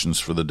decorations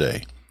for the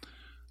day.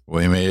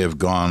 We may have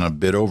gone a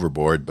bit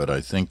overboard, but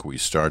I think we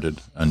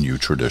started a new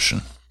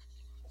tradition.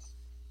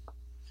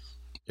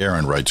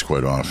 Erin writes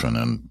quite often,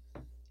 and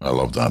I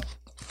love that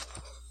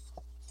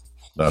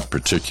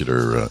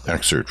particular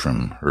excerpt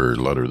from her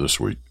letter this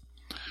week.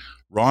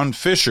 Ron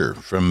Fisher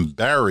from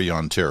Barrie,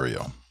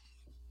 Ontario.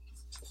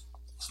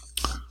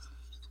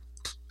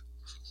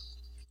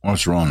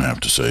 What's Ron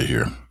have to say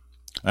here?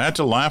 I had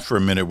to laugh for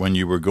a minute when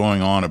you were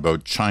going on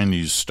about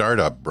Chinese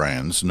startup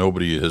brands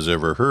nobody has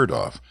ever heard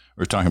of.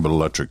 We were talking about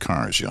electric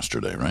cars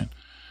yesterday, right?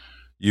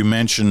 You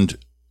mentioned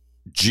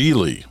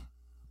Geely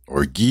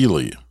or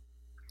Geely.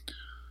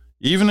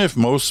 Even if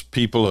most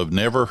people have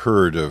never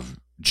heard of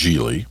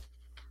Geely,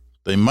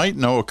 they might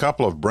know a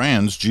couple of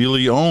brands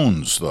Geely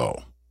owns,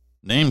 though.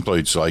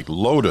 Nameplates like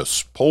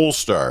Lotus,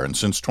 Polestar, and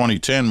since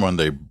 2010 when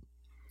they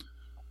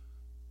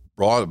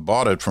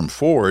bought it from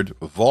Ford,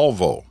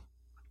 Volvo.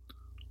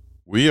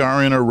 We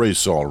are in a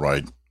race, all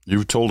right.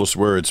 You've told us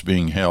where it's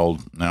being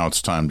held. Now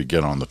it's time to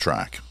get on the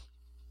track.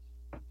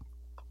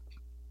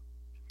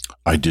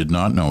 I did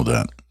not know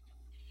that.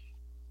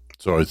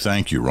 So I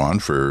thank you, Ron,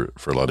 for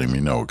letting me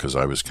know, because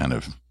I was kind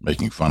of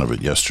making fun of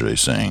it yesterday,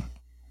 saying,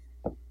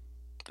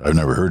 I've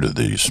never heard of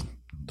these,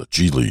 the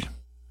Geely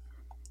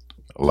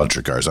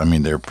electric cars. I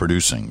mean, they're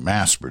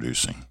mass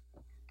producing,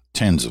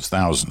 tens of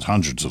thousands,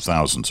 hundreds of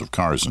thousands of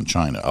cars in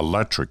China,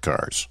 electric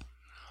cars.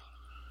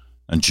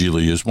 And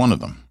Geely is one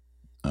of them.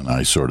 And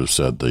I sort of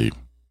said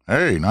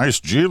hey,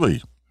 nice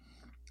Geely.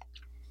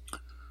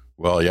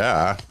 Well,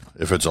 yeah,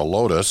 if it's a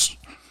Lotus,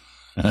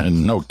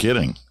 and no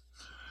kidding.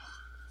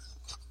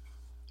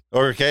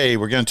 Okay,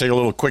 we're going to take a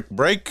little quick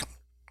break.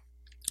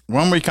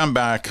 When we come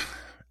back,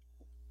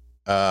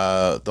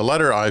 the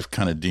letter I've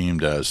kind of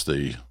deemed as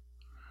the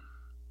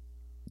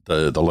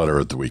letter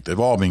of the week. They've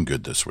all been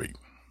good this week.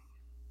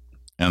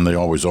 And they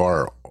always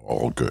are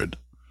all good.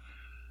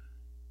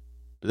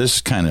 This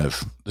is kind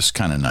of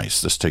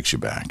nice. This takes you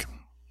back.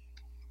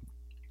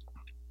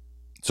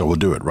 So we'll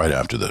do it right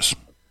after this.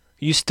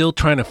 You still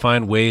trying to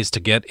find ways to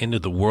get into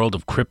the world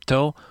of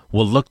crypto?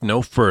 Well, look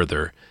no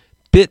further.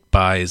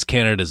 BitBuy is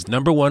Canada's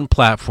 #1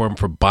 platform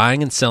for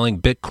buying and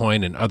selling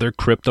Bitcoin and other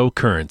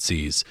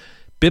cryptocurrencies.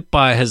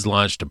 BitBuy has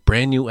launched a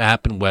brand new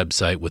app and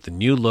website with a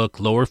new look,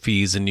 lower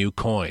fees, and new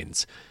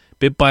coins.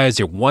 BitBuy is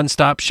your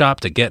one-stop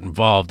shop to get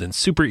involved and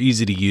super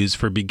easy to use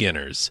for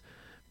beginners.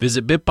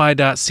 Visit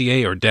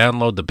bitbuy.ca or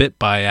download the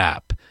BitBuy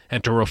app.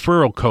 Enter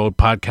referral code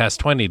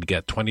podcast20 to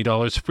get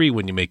 $20 free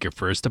when you make your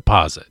first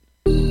deposit.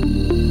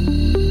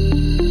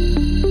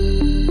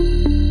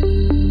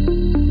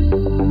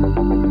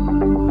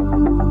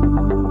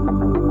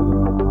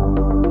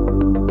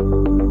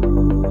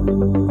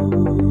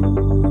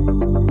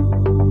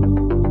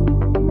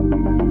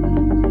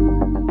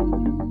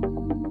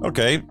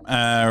 Okay,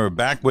 we're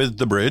back with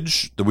The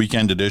Bridge, the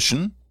weekend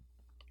edition,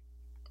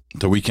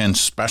 the weekend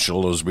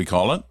special as we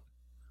call it.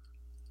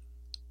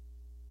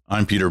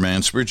 I'm Peter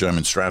Mansbridge. I'm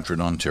in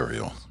Stratford,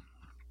 Ontario.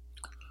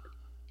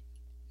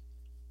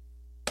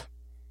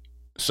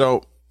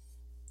 So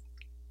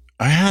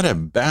I had a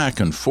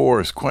back and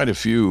forth, quite a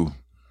few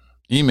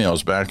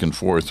emails back and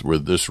forth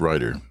with this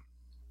writer,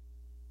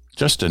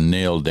 just to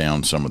nail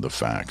down some of the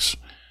facts.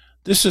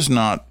 This is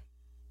not,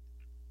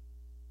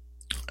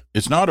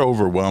 it's not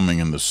overwhelming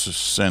in the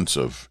sense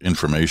of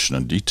information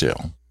and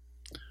detail,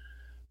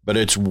 but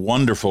it's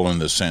wonderful in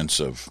the sense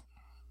of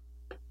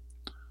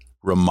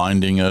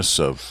reminding us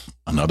of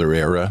another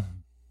era.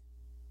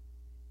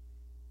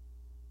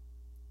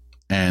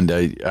 And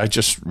I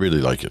just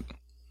really like it.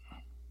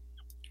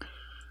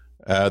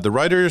 The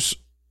writer's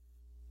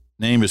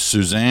name is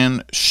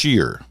Suzanne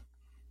Shear,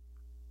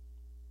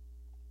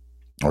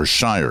 or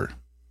Shire.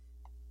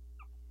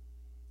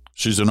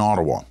 She's in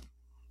Ottawa.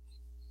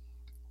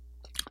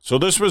 So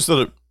this was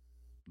the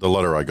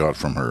letter I got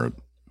from her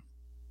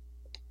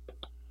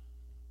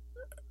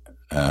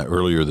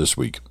earlier this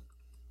week.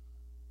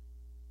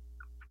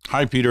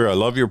 Hi, Peter. I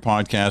love your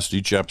podcast.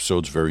 Each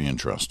episode's very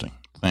interesting.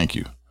 Thank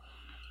you.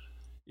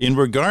 In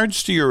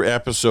regards to your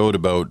episode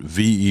about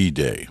VE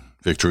Day,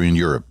 Victory in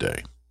Europe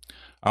Day,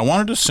 I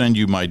wanted to send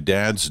you my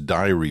dad's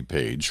diary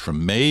page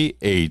from May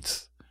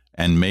 8th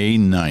and May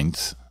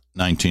 9th,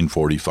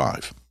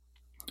 1945.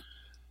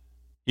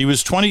 He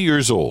was 20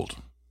 years old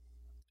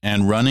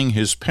and running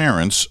his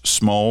parents'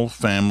 small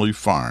family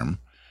farm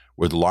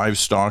with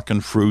livestock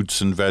and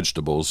fruits and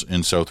vegetables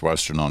in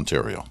southwestern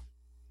Ontario.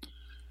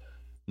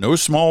 No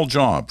small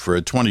job for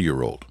a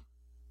 20-year-old.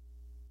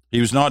 He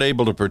was not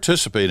able to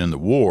participate in the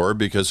war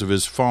because of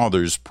his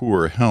father's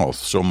poor health,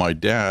 so my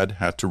dad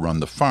had to run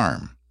the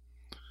farm.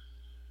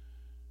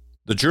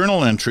 The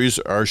journal entries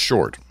are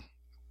short.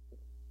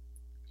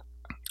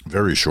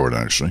 Very short,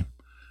 actually.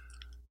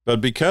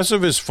 But because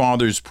of his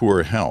father's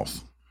poor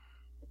health,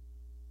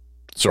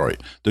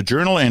 the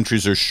journal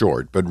entries are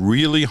short, but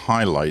really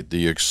highlight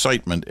the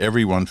excitement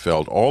everyone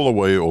felt all the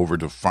way over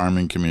to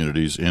farming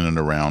communities in and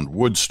around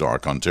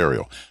Woodstock,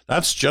 Ontario.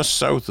 That's just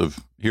south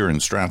of here in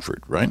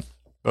Stratford, right?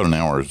 About an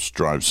hour's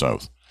drive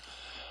south.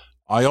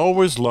 I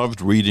always loved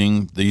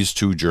reading these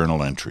two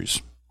journal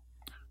entries.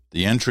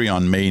 The entry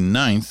on May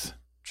 9th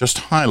just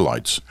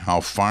highlights how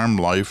farm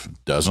life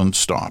doesn't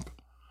stop.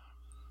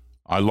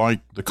 I like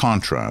the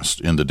contrast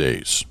in the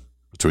days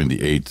between the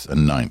 8th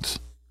and 9th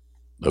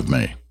of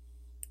May.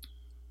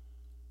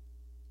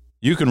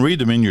 You can read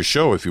them in your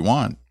show if you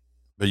want,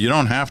 but you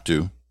don't have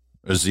to,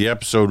 as the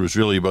episode was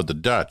really about the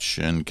Dutch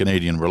and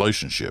Canadian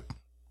relationship.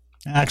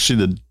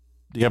 Actually,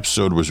 the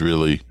episode was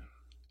really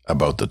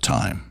about the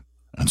time.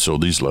 And so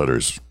these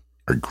letters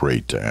are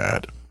great to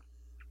add.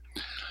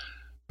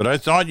 But I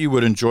thought you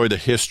would enjoy the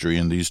history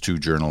in these 2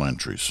 journal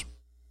entries.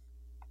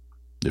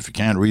 If you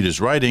can't read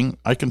his writing,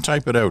 I can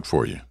type it out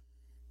for you.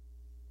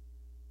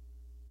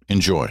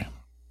 Enjoy.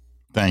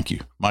 Thank you.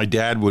 My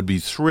dad would be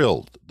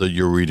thrilled that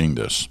you're reading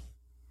this.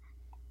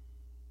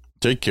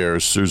 Take care,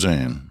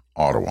 Suzanne,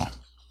 Ottawa.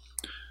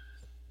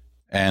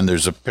 And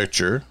there's a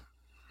picture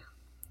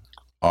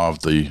of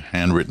the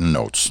handwritten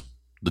notes,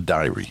 the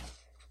diary.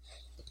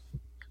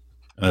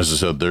 And as I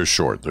said, they're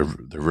short. They're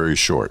very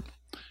short.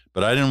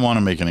 But I didn't want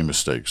to make any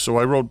mistakes, so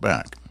I wrote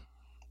back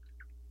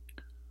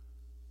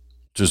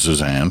to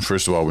Suzanne.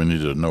 First of all, we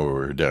needed to know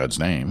her dad's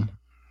name.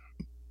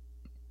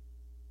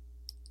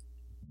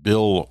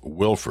 Bill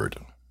Wilford.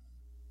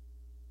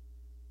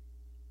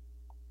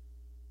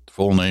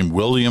 Full name,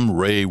 William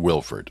Ray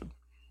Wilford.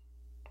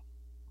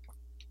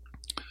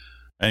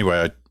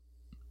 Anyway,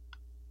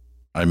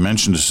 I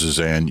mentioned to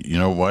Suzanne, you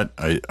know what?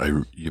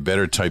 You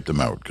better type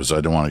them out because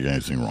I don't want to get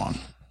anything wrong.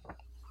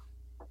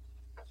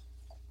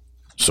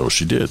 So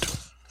she did.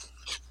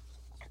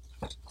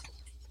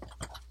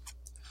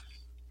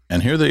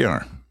 And here they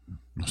are.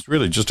 It's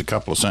really just a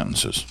couple of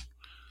sentences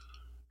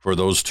for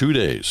those 2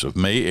 days of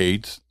May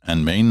 8th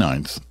and May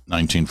 9th,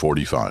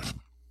 1945.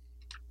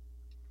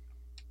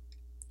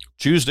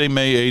 Tuesday,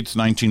 May 8th,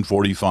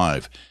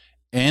 1945.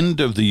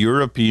 End of the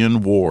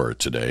European War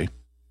today.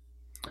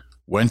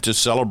 Went to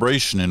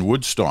celebration in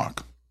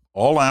Woodstock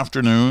all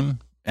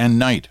afternoon and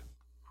night.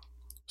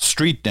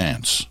 Street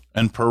dance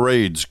and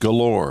parades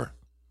galore.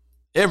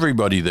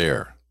 Everybody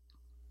there.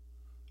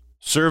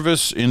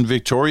 Service in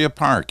Victoria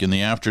Park in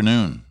the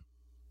afternoon.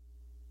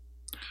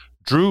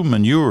 Drew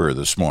manure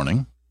this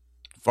morning.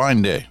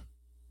 Fine day.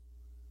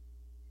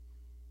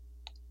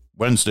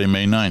 Wednesday,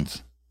 May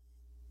 9th.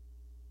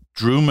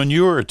 Drew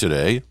manure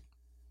today.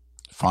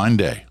 Fine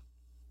day.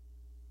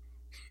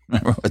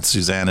 Remember what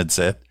Suzanne had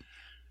said?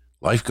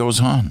 Life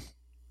goes on.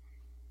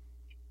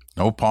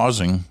 No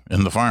pausing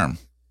in the farm.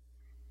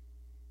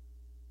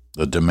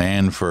 The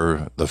demand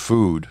for the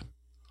food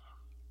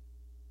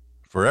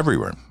for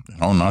everywhere,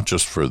 not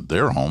just for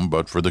their home,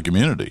 but for the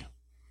community.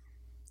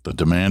 The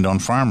demand on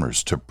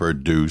farmers to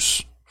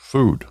produce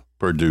food,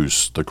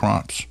 produce the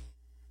crops.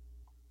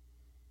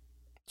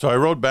 So I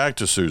wrote back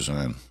to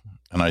Susan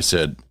and I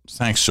said,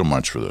 thanks so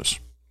much for this.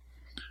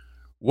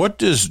 What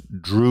does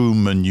Drew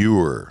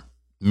manure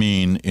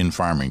mean in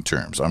farming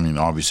terms? I mean,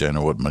 obviously I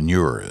know what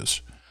manure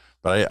is,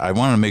 but I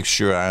want to make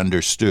sure I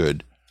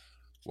understood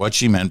what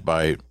she meant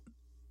by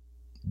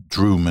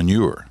Drew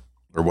manure,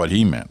 or what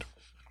he meant.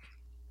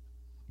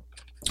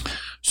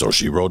 So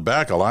she wrote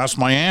back, I'll ask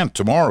my aunt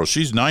tomorrow.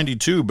 She's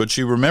 92, but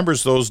she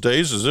remembers those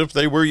days as if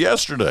they were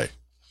yesterday.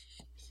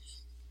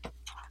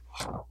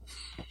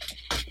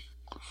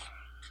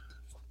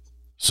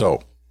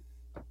 So,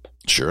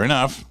 sure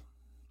enough,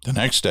 the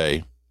next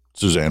day,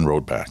 Suzanne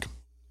wrote back.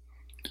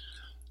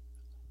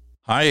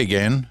 Hi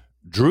again.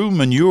 Drew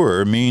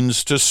manure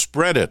means to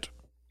spread it.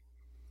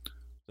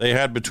 They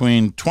had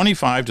between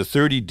 25 to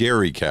 30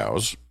 dairy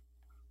cows,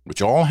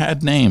 which all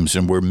had names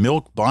and were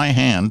milked by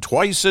hand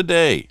twice a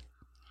day.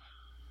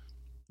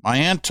 My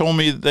aunt told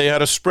me that they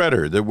had a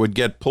spreader that would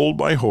get pulled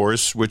by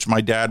horse, which my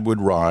dad would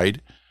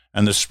ride,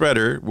 and the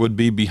spreader would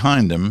be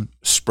behind them,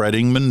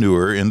 spreading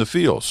manure in the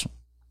fields.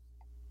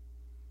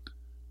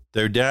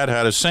 Their dad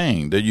had a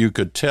saying that you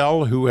could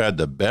tell who had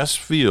the best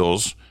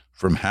fields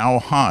from how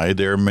high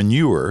their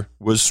manure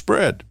was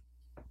spread.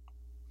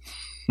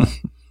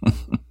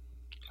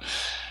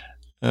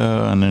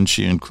 And then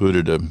she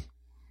included a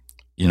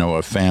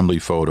family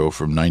photo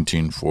from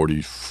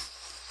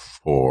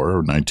 1944 or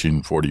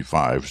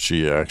 1945.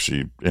 She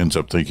actually ends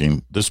up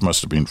thinking this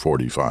must have been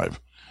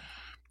 45.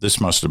 This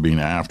must have been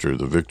after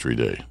the Victory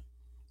Day,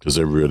 because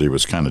everybody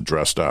was kind of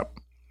dressed up.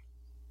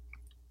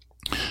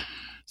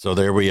 So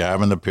there we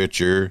have in the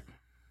picture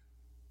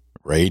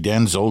Ray,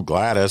 Denzel,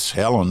 Gladys,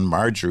 Helen,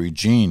 Marjorie,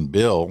 Jean,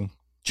 Bill,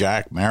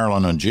 Jack,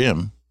 Marilyn, and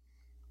Jim.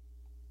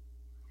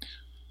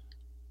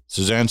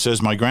 Suzanne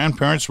says, my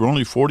grandparents were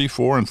only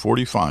 44 and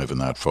 45 in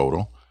that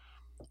photo.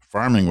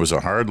 Farming was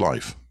a hard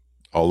life.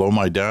 Although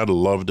my dad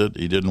loved it,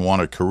 he didn't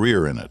want a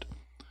career in it.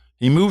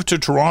 He moved to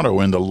Toronto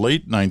in the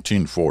late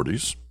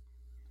 1940s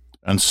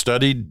and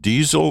studied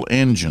diesel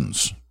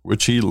engines,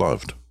 which he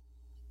loved.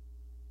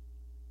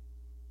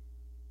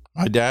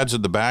 My dad's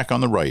at the back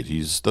on the right.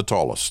 He's the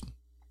tallest.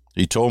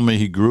 He told me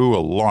he grew a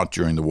lot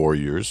during the war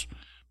years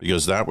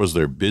because that was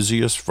their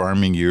busiest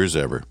farming years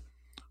ever.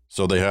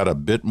 So they had a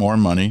bit more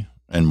money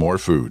and more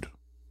food.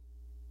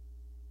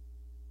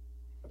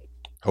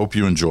 Hope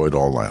you enjoyed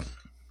all that.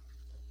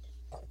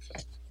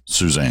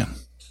 Suzanne.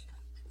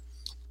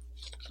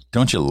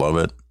 Don't you love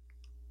it?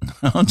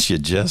 Don't you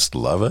just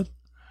love it?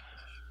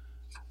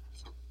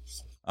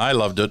 I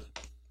loved it.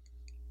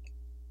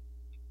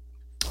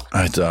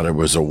 I thought it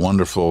was a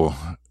wonderful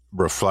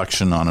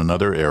reflection on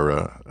another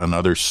era,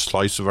 another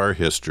slice of our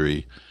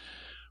history.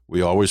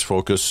 We always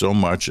focus so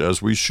much,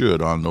 as we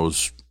should, on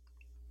those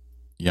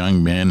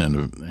young men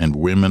and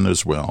women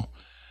as well,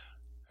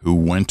 who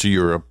went to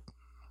Europe,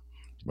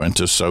 went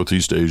to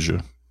Southeast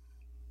Asia,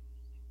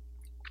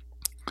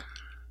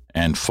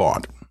 and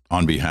fought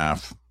on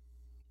behalf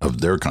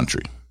of their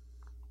country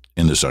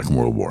in the Second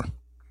World War.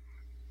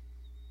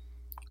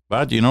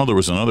 But, there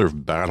was another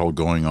battle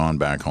going on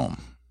back home.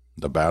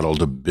 The battle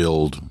to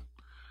build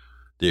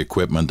the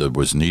equipment that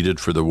was needed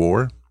for the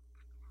war.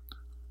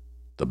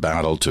 The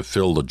battle to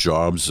fill the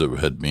jobs that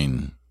had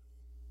been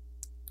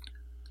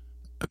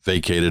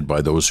vacated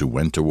by those who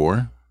went to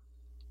war.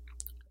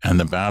 And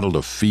the battle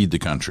to feed the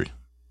country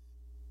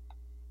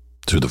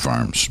to the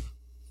farms.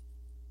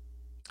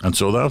 And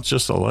so that's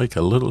just like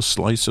a little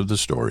slice of the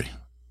story,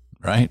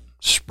 right?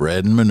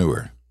 Spreading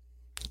manure,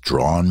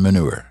 drawing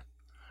manure.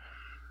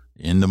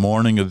 In the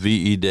morning of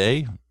VE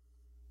Day,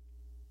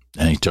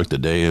 and he took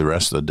the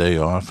rest of the day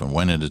off and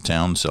went into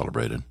town and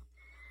celebrated.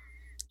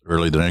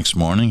 Early the next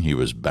morning, he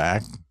was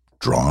back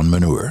drawing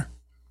manure,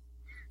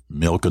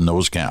 milking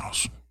those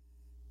cows.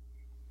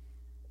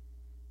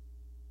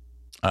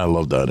 I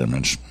love that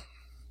image.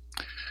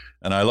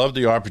 And I love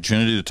the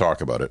opportunity to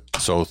talk about it.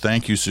 So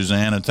thank you,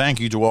 Suzanne, and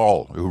thank you to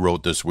all who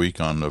wrote this week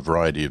on a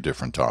variety of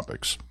different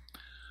topics.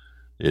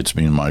 It's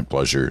been my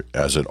pleasure,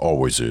 as it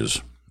always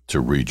is, to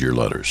read your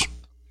letters.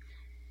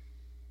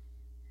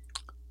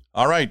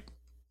 All right,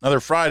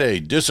 another Friday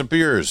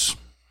disappears.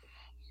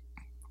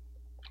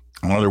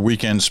 Another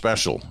weekend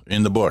special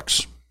in the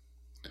books.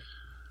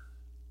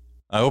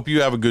 I hope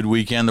you have a good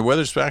weekend. The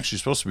weather's actually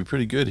supposed to be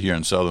pretty good here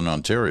in southern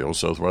Ontario,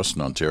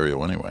 southwestern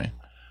Ontario anyway.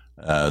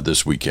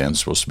 This weekend,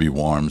 supposed to be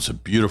warm. It's a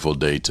beautiful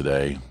day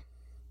today.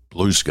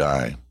 Blue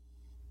sky.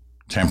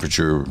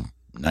 Temperature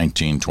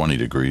 19, 20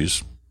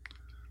 degrees.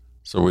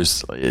 So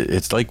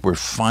it's like we're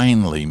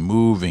finally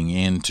moving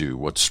into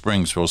what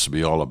spring's supposed to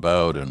be all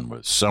about, and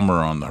with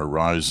summer on the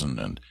horizon,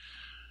 and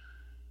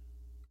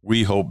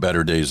we hope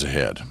better days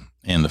ahead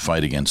in the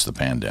fight against the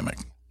pandemic.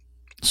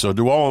 So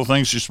do all the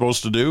things you're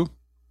supposed to do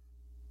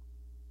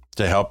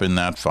to help in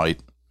that fight.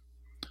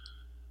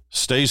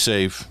 Stay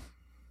safe,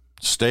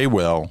 stay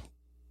well,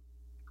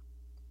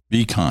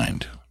 be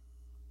kind,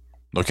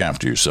 look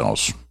after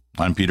yourselves.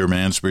 I'm Peter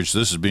Mansbridge.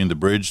 This has been The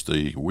Bridge,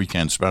 the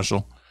weekend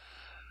special.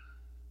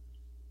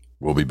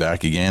 We'll be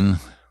back again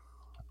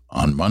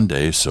on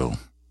Monday, so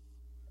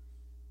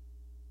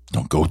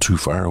don't go too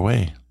far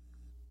away.